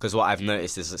well. Because what I've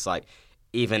noticed is it's like,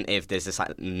 even if there's this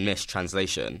like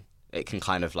mistranslation, it can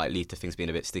kind of like lead to things being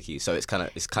a bit sticky. So it's kind of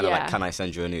like, can I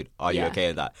send you a nude? Are you Yeah. okay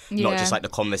with that? Yeah. Not just like the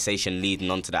conversation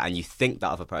leading on to that, and you think that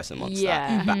other person wants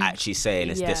Yeah. that, but actually saying,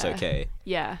 is this Yeah. okay?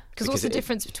 Yeah. Because what's Because the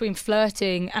difference between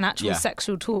flirting and actual Yeah.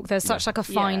 sexual talk? There's such like a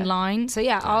fine Yeah. line. So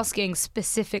yeah, asking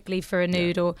specifically for a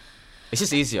nude or It's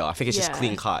just easier. I think it's just Yeah.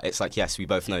 clean cut. It's like, yes, we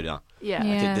both know that. Yeah.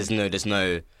 Yeah.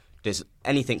 There's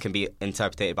anything can be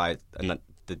interpreted by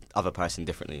the other person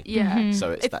differently. Yeah.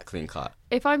 So it's If- that clean cut.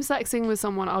 If I'm sexting with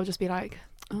someone, I'll just be like,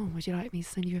 oh, would you like me to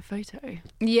send you a photo?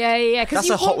 yeah. That's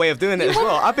a hot way of doing it as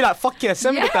well. I'd be like, fuck yeah,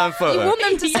 send me the damn photo. You want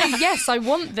them to say yes, I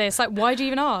want this. Like, why do you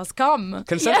even ask? Come.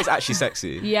 Consent is actually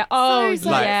sexy. Yeah. Oh, So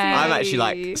Like, yeah. I'm actually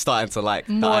like starting to like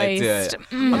the Moist. idea.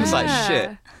 I'm just like, Yeah.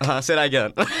 shit. Say that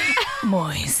again.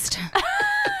 Moist.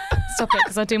 Stop it,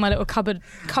 because I do my little cupboard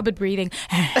breathing.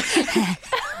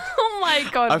 Oh my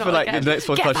God. I not feel like again. the next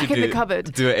Get podcast back you in the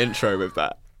cupboard. do an intro with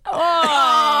that.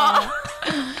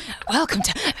 Welcome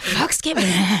to Foxgiven.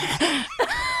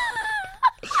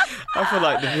 I feel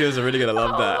like the viewers are really gonna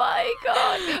love Oh that. my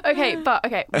God.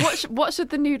 Okay. What should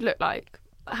the nude look like?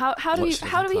 How do What we should it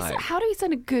how do look we like? how do we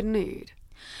send a good nude?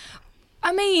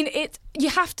 I mean, you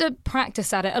have to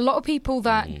practice at it. A lot of people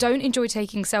that don't enjoy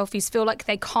taking selfies feel like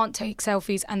they can't take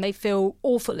selfies and they feel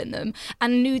awful in them.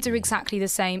 And nudes are exactly the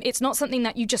same. It's not something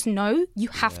that you just know. You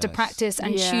have to practice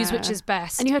and choose which is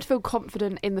best. And you have to feel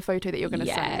confident in the photo that you're going to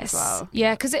send as well.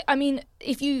 Yeah, because I mean,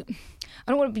 if you,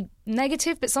 I don't want to be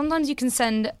negative, but sometimes you can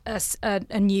send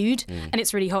a nude and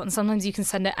it's really hot, and sometimes you can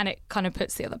send it and it kind of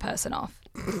puts the other person off.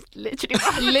 Literally what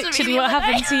happened to me Literally the what other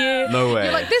happened to you. No way.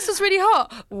 You're like, this was really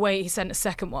hot. Wait, he sent a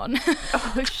second one. day.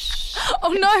 Oh,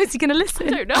 Oh no, is he going to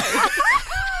listen? I don't know.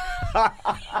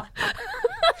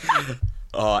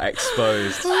 Oh,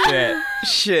 exposed.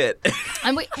 Shit.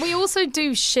 And we also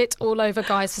do shit all over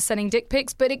guys for sending dick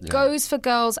pics, but it goes for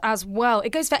girls as well. It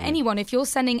goes for anyone. If you're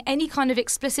sending any kind of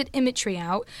explicit imagery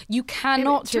out, you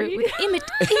cannot do it with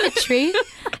imagery.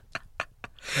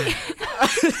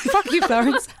 Fuck you,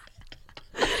 Florence.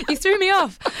 You threw me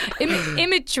off.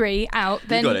 Imagery out,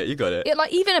 then You got it.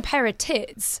 like even a pair of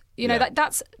tits, Yeah. like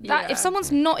that. Yeah. If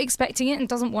someone's not expecting it and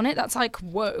doesn't want it, that's like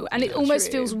whoa, and it almost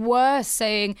True. feels worse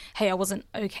saying, "Hey, I wasn't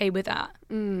okay with that."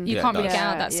 You Yeah, can't it really does. get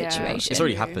out of that Yeah, yeah. situation. It's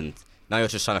already happened. Now you're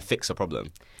just trying to fix a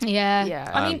problem. Yeah.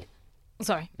 Yeah. I mean,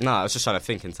 sorry. No, I was just trying to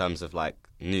think in terms of like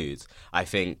nudes. I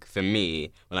think for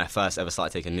me, when I first ever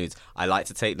started taking nudes, I like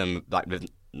to take them like with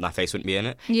my face wouldn't be in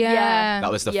it. Yeah. That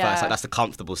was the Yeah. first. Like, that's the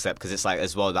comfortable step because it's like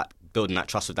as well that building that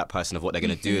trust with that person of what they're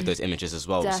going to do with those images as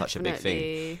well was such a big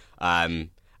thing. Definitely.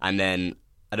 And then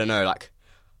I don't know.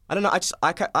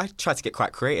 I try to get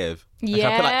quite creative. Like,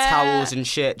 I put like Yeah. towels and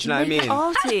shit. Do you know what I Make it mean?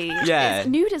 arty. Yeah. It's,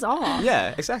 nude is art.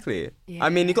 Yeah, exactly. Yeah. I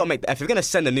mean, you got to make. If you're gonna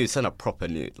send a nude, send a proper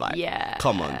nude. Like, Yeah.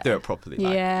 come on, do it properly.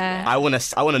 Like, Yeah. I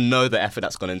wanna know the effort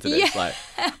that's gone into this. Yeah. Like,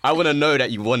 I wanna know that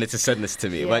you wanted to send this to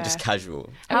me. It weren't Yeah. just casual.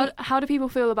 How do people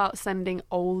feel about sending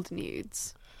old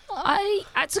nudes?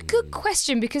 That's a good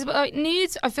question because like,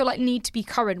 nudes I feel like need to be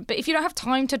current, but if you don't have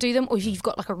time to do them or if you've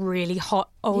got like a really hot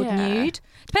old Yeah. nude,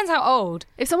 depends how old.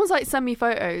 If someone's like, send me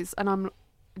photos and I'm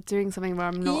doing something where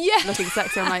I'm not Yeah. looking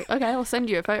sexy, I'm like, okay, I'll send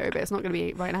you a photo, but it's not going to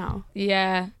be right now.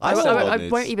 Yeah. I I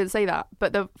won't even say that,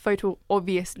 but the photo will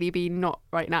obviously be not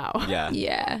right now. Yeah.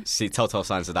 Yeah. See, telltale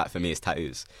signs of that for me is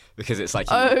tattoos, because it's like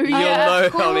Oh, you'll yeah, know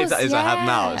of how many course, tattoos I have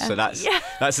now, yeah. so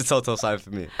that's a telltale sign for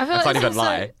me. I feel I like can't there's even also,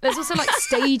 lie. There's also like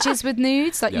stages with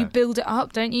nudes, like Yeah. you build it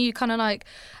up, don't you? You kind of like,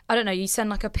 I don't know, you send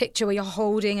like a picture where you're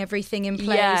holding everything in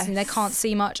place Yes. and they can't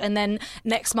see much, and then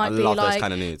next might I be love those like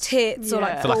kind of nudes. tits or Yeah.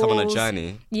 like I feel like I'm on a balls.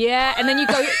 journey. Yeah, and then you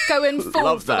go in full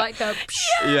Love for that. like the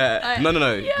Yeah. No.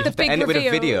 You have to big end it with a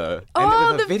reveal. video.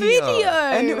 Oh, End it with the a video. video.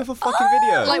 End it with a fucking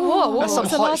video. like what? What That's was some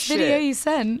the hot last video shit. you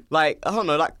sent? Like, I don't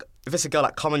know, like if it's a girl,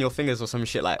 like come on your fingers or some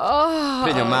shit, like Oh, put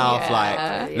it in your mouth,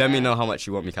 yeah. like let me know how much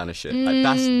you want me, kind of shit. Like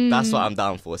that's what I'm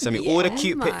down for. Send me all the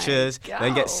cute my pictures,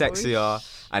 then get gosh. sexier,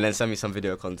 and then send me some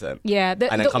video content. Yeah,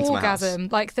 the And then come to my house. orgasm,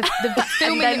 like the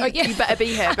filming. And then yeah. you better be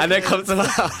here. And then because- come to my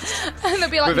house. And they'll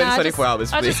be like, Within nah, 24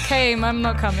 hours, I please. just came. I'm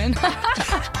not coming.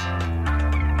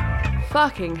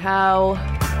 Fucking hell.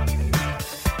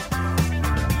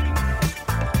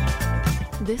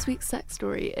 This week's sex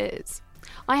story is...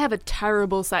 I have a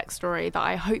terrible sex story that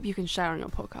I hope you can share on your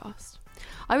podcast.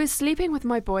 I was sleeping with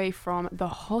my boy from the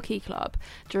hockey club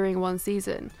during one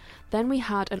season. Then we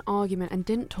had an argument and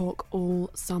didn't talk all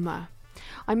summer.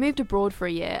 I moved abroad for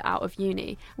a year out of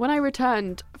uni. When I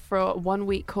returned for a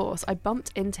 1-week course, I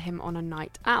bumped into him on a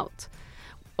night out.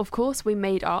 Of course, we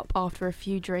made up after a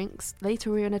few drinks.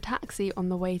 Later, we were in a taxi on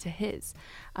the way to his,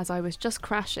 as I was just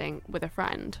crashing with a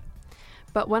friend.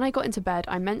 But when I got into bed,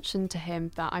 I mentioned to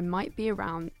him that I might be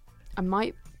about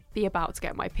to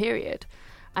get my period,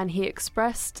 and he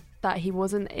expressed that he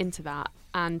wasn't into that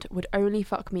and would only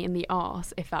fuck me in the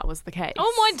arse if that was the case.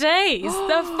 Oh my days!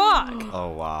 The fuck? Oh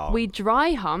wow. We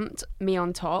dry humped, me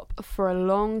on top, for a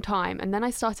long time, and then I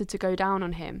started to go down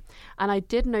on him, and I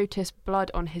did notice blood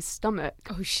on his stomach,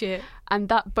 Oh shit! and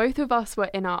that both of us were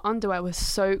in our underwear was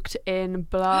soaked in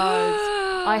blood.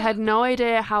 I had no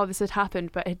idea how this had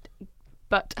happened, but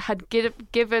had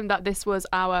given that this was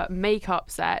our makeup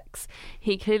sex,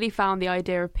 he clearly found the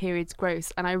idea of periods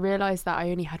gross, and I realised that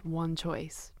I only had one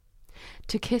choice: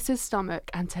 to kiss his stomach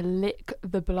and to lick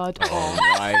the blood Oh off.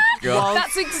 my god.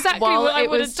 That's exactly while what I it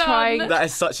would was have done. trying- That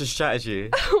is such a strategy.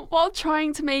 While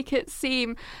trying to make it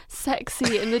seem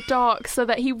sexy in the dark so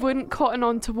that he wouldn't cotton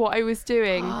on to what I was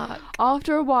doing.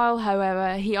 After a while,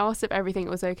 however, he asked if everything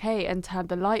was okay and turned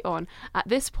the light on. At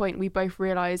this point, we both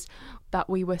realised that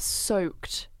we were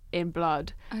soaked in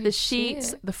blood. Oh, The sheets,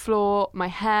 shit. the floor, my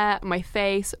hair, my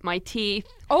face, my teeth.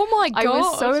 Oh my god! I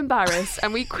was so embarrassed,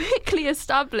 and we quickly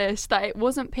established that it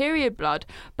wasn't period blood,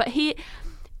 but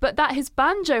that his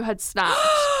banjo had snapped.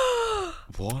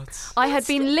 What? I had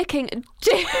been licking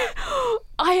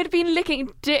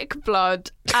dick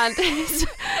blood, and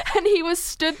he was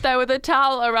stood there with a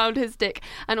towel around his dick,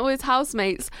 and all his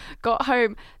housemates got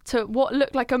home to what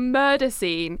looked like a murder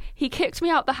scene. He kicked me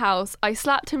out the house. I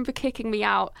slapped him for kicking me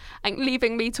out and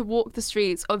leaving me to walk the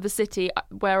streets of the city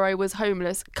where I was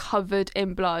homeless, covered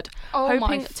in blood, Oh my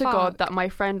hoping to God fuck. that my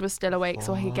friend was still awake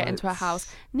so I could get into her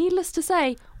house. Needless to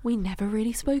say, we never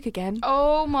really spoke again.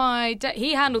 Oh my!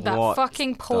 He handled that What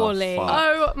fucking the poorly. fuck?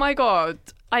 Oh my God.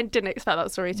 I didn't expect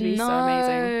that story to be so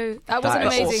amazing. That was That an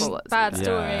is amazing awful. bad Yeah.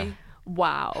 story.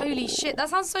 Wow. Holy shit, that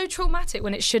sounds so traumatic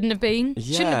when it shouldn't have been.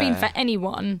 Shouldn't have been Yeah. for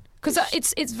anyone. Because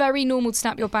it's very normal to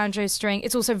snap your banjo string.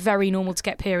 It's also very normal to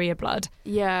get period blood.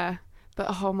 Yeah. But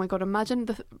oh my God, imagine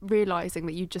realising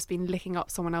that you've just been licking up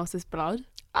someone else's blood.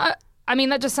 I mean,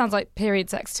 that just sounds like period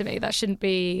sex to me. That shouldn't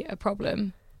be a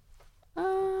problem.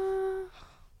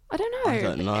 I don't know. I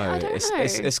don't know. I don't know.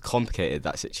 It's complicated,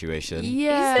 that situation.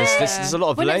 Yeah. There's a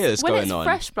lot of When layers when going it's on.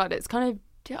 fresh blood, it's kind of...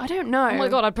 I don't know. Oh my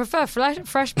God, I'd prefer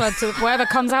fresh blood to whatever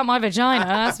comes out my vagina,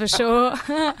 that's for sure.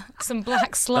 Some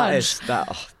black sludge.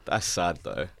 That's sad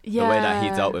though. Yeah. The way that he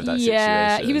dealt with that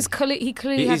Yeah, situation. he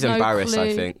clearly He's had no embarrassed, clue.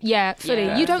 I think. Yeah, fully.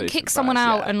 Yeah. You don't Fully kick someone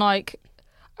embarrassed, out yeah. and like,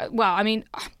 well, I mean,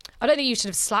 I don't think you should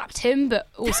have slapped him, but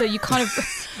also you kind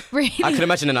of really. I can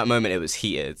imagine in that moment it was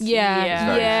heated. Yeah, Yeah.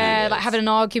 Very yeah, heated. like having an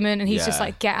argument and he's just Yeah.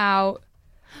 like, get out.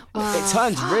 It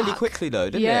turned really quickly though,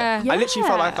 didn't Yeah. it? I literally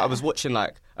felt like Yeah. I was watching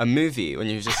like a movie when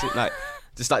you was just like.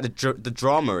 Just like the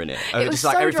drama in it. It was just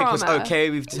like so everything was drama. okay.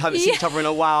 We haven't seen each other in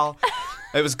a while.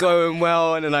 It was going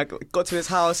well, and then I got to his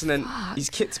house, and then he's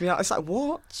kicked me out. It's like,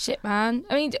 what? Shit, man.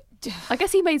 I mean, I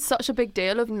guess he made such a big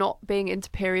deal of not being into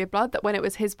period blood that when it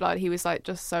was his blood, he was like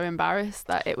just so embarrassed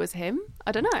that it was him.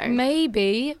 I don't know.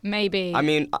 maybe. I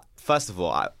mean, first of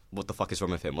all, what the fuck is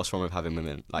wrong with him? What's wrong with having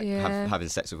women Yeah. having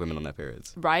sex with women on their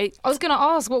periods? Right? I was going to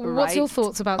ask, what's Right. your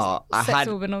thoughts about I sex had.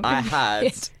 with women on I had.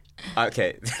 period?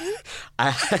 Okay.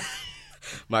 I had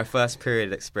my first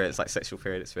period experience, like sexual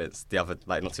period experience,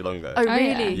 not too long ago. Oh,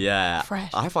 really? Yeah.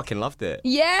 Fresh. I fucking loved it.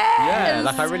 Yeah. Yeah,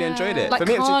 like I really enjoyed it. Like For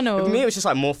me, carnal. it was just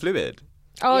like more fluid.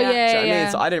 Oh, Yeah. Do you know what I yeah.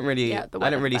 mean? So I didn't really, Yeah, the I didn't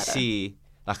weather really better. see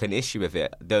like an issue with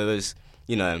it. There was,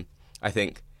 I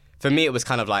think for me it was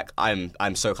kind of like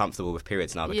I'm so comfortable with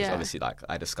periods now because obviously like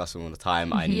I discuss them all the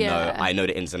time. I know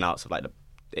the ins and outs of like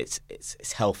it's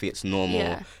healthy, it's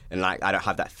normal, and like I don't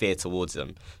have that fear towards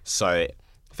them. So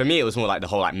for me, it was more like the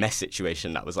whole like mess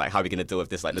situation that was like, how are we gonna deal with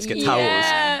this? Like, let's get towels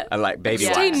and like baby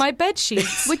wipes. Stain my bed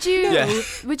sheets. Would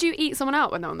you eat someone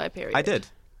out when they're on their period? I did.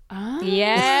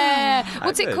 Yeah.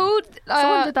 What's it did. called?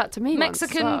 Someone did that to me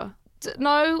Mexican. once as well.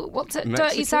 No, what's it? Mexican?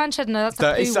 Dirty Sanchez. No, that's the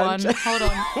Dirty poo one. Sanchez. Hold on.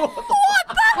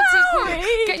 What's it called?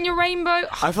 Getting your rainbow.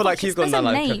 I feel like he's gone there's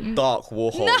down a like a name. dark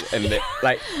warhole and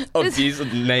of these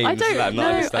names I don't that I'm not know.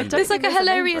 I understanding. don't There's like a think there's a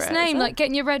name hilarious for it, name, is there? like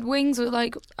getting your red wings with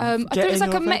like I think Getting it's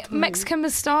like your a red wings. Mexican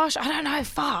moustache. I don't know.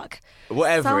 Fuck.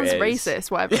 Whatever Sounds it is.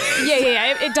 racist, whatever it is.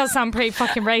 Yeah. It does sound pretty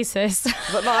fucking racist.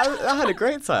 But no, I had a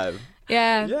great time.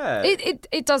 Yeah. Yeah.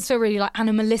 It does feel really like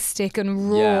animalistic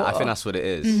and raw. Yeah, I think that's what it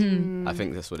is. Mm-hmm. I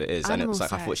think that's what it is. And it Animal was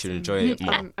like, I thought sex she'd and- enjoy it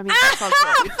more. I mean, that sounds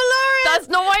right. That's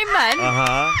not what I meant.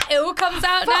 Uh-huh. It all comes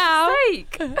out now.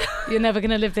 Sake. You're never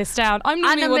gonna live this down. I'm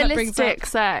the one that brings up. Animalistic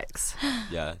sex.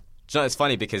 Yeah. Do you know, it's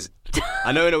funny because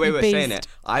I know in a way we're Beast. saying it,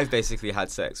 I've basically had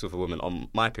sex with a woman on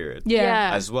my period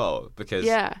Yeah. as well. Because,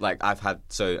 like,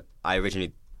 I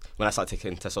originally, when I started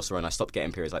taking testosterone, I stopped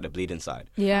getting periods, like the bleeding side.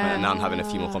 Yeah. And now I'm having a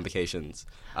few more complications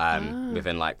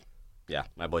within, like,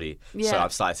 my body. So Yeah.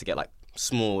 I've started to get, like,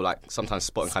 small, like, sometimes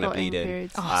spotting kind of Spotting bleeding.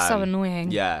 periods. Oh, so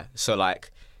annoying. Yeah. So,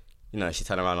 like, she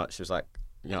turned around, like, she was like,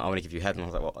 I want to give you head. And I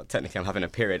was like, well, technically I'm having a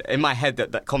period. In my head,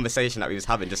 that conversation that we was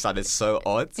having just sounded so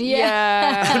odd.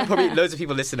 Yeah. Probably loads of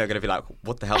people listening are going to be like,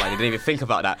 what the hell? Like, I didn't even think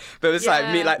about that. But it was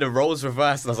like me, like the roles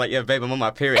reversed. And I was like, yeah, babe, I'm on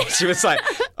my period. She was like,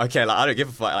 okay, like, I don't give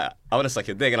a fuck. Like, I want to suck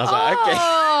your dick. And I was like,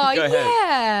 okay, go ahead.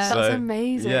 Yeah. That's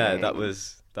amazing. Yeah, that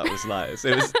was nice.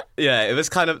 It was, it was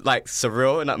kind of like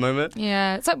surreal in that moment.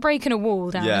 Yeah. It's like breaking a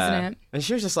wall down, isn't it? And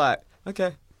she was just like,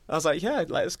 okay. I was like, yeah, like,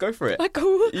 let's go for it. Like,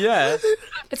 cool. Yeah.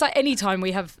 It's like any time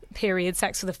we have period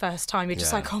sex for the first time, you're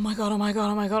just like, oh my God.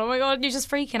 You're just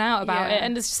freaking out about it,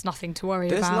 and there's just nothing to worry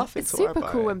There's about. nothing It's to worry super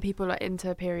about cool it. when people are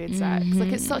into period sex.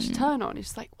 Like, it's such a turn on. It's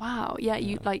just like, wow,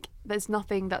 you like, there's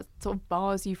nothing that sort of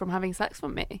bars you from having sex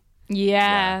with me.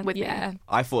 Yeah. With me.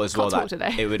 I thought as well Can't talk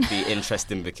that today. it would be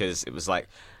interesting because it was like,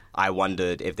 I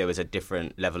wondered if there was a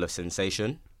different level of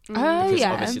sensation. Oh, Because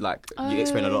yeah. obviously, like, you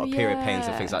experience a lot of period pains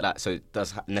and yeah. things like that. So it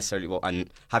does necessarily, and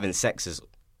having sex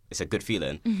it's a good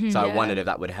feeling. So I wondered if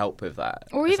that would help with that.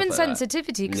 Or and even stuff like that.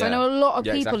 sensitivity, because I Yeah. know a lot of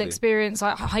Yeah, people exactly. experience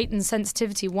like heightened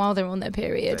sensitivity while they're on their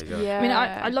period. There you go. Yeah. I mean,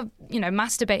 I love,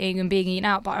 masturbating and being eaten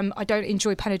out, but I don't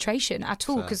enjoy penetration at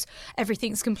all because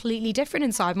everything's completely different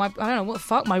inside. I don't know what the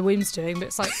fuck my womb's doing, but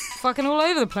it's like fucking all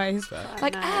over the place.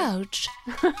 Like, ouch.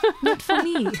 Not for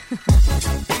me.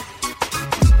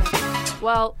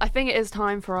 Well, I think it is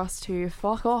time for us to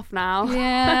fuck off now.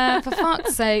 Yeah, for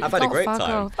fuck's sake. I've had a God, great fuck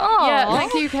time. off. Oh. Yeah,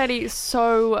 thank you, Kelly,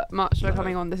 so much for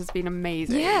coming on. This has been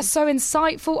amazing. Yeah, so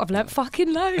insightful. I've learnt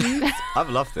fucking loads. I've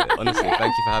loved it, honestly.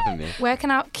 Thank you for having me. Where can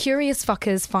our curious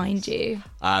fuckers find you?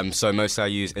 So mostly I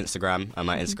use Instagram, and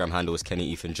my Instagram handle is Kenny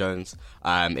Ethan Jones.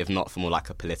 If not, from more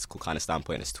like a political kind of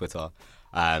standpoint, it's Twitter.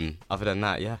 Other than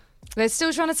that, yeah. They're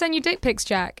still trying to send you dick pics,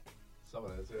 Jack.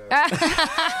 Someone is,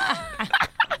 yeah.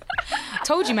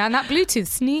 Told you, man, that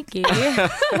Bluetooth's sneaky.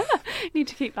 Need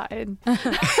to keep that in.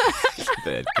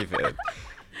 Keep it in.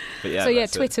 But yeah, So yeah,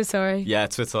 that's it. Twitter, sorry. Yeah,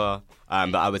 Twitter.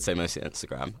 But I would say mostly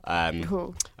Instagram.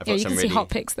 Cool. I've Yeah, got you some can really... see hot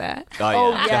pics there.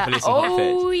 Oh yeah, definitely some hot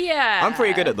pics. Oh yeah. I'm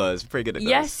pretty good at those.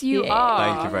 Yes, you Yeah.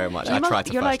 are. Thank you very much. You I tried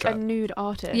to You're flash like trap. a nude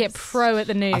artist. Yeah, pro at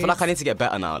the news. I feel like I need to get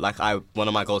better now. Like one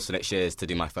of my goals for next year is to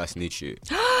do my first nude shoot.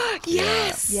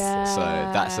 Yes. Yeah. So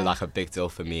that's like a big deal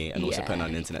for me, and also Yeah. putting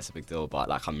on the internet's a big deal. But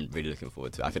like I'm really looking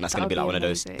forward to it. I think that's going to That be would like be one of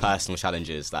those amazing. personal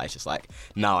challenges that it's just like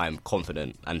now I'm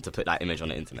confident and to put that image on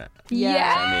the internet. Yeah. You know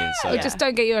what I mean? So Or just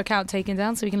don't get your account taken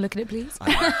down so we can look at it, please.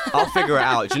 I'll figure it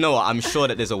out. Do you know what? I'm sure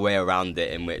that there's a way around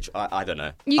it in which I don't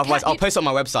know. You Otherwise, can- I'll post it on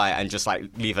my website and just like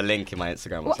leave a link in my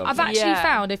Instagram or Well, something. I've actually Yeah.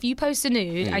 found if you post a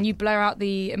nude and you blur out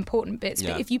the important bits,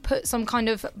 Yeah. but if you put some kind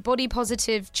of body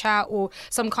positive chat or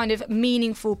some kind of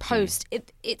meaningful post,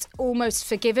 it's almost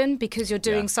forgiven because you're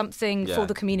doing Yeah. something Yeah. for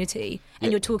the community and Yeah.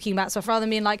 you're talking about stuff rather than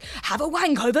being like, have a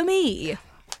wank over me.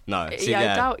 No, see, Yeah, I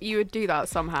yeah. doubt you would do that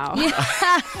somehow.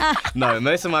 No,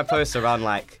 most of my posts around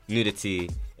like nudity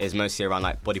is mostly around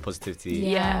like body positivity.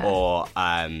 Yeah. Or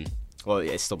well,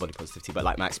 it's still body positivity, but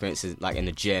like my experiences like in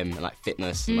the gym and like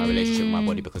fitness and my relationship with my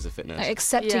body because of fitness. Like,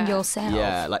 accepting Yeah. yourself.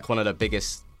 Yeah, like one of the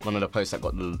posts that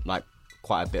got like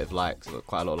quite a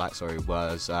lot of likes,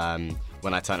 was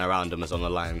when I turned around and was on the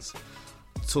lines,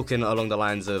 talking along the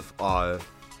lines of,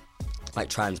 like,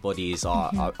 trans bodies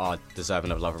are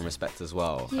deserving of love and respect as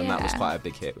well. And that was quite a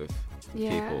big hit with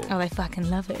people. Oh, they fucking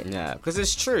love it. Yeah, because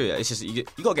it's true. It's just, you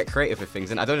got to get creative with things,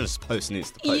 and I don't just post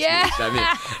news to post news. Yeah. You know what I mean?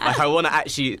 Like, I want to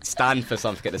actually stand for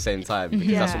something at the same time, because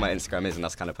that's what my Instagram is, and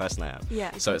that's the kind of person I am.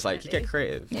 Yeah, so it's like, you get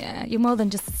creative. Yeah, you're more than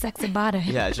just a sexy body.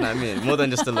 Yeah, do you know what I mean? More than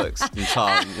just the looks and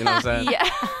charm, you know what I'm saying? Yeah.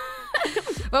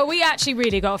 Well, we actually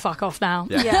really got to fuck off now.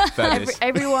 Yeah.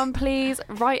 Everyone, please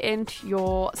write in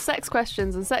your sex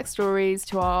questions and sex stories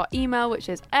to our email, which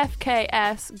is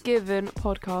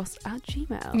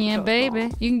fksgivenpodcast@gmail.com. Yeah,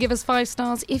 baby. You can give us 5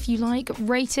 stars if you like.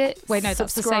 Rate it. Wait, no,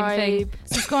 that's the same thing.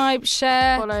 Subscribe,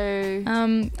 share, follow,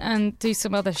 and do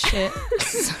some other shit.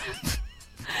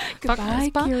 Goodbye,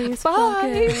 curious Bye.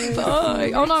 fuckers.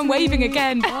 Bye. Oh no, I'm waving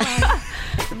again. Bye.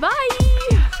 Bye.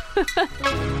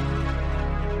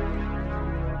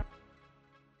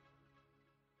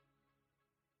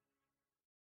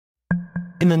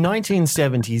 In the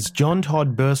 1970s, John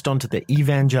Todd burst onto the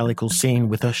evangelical scene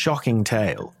with a shocking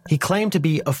tale. He claimed to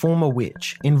be a former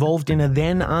witch, involved in a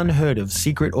then unheard-of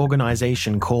secret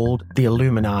organization called the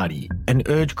Illuminati, and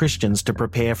urged Christians to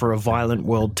prepare for a violent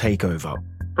world takeover.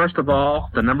 First of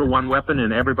all, the number one weapon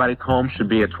in everybody's home should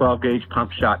be a 12-gauge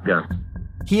pump shotgun.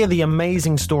 Hear the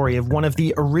amazing story of one of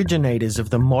the originators of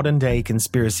the modern-day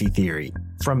conspiracy theory.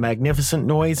 From Magnificent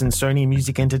Noise and Sony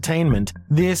Music Entertainment,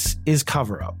 this is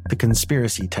Cover Up, the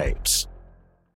Conspiracy Tapes.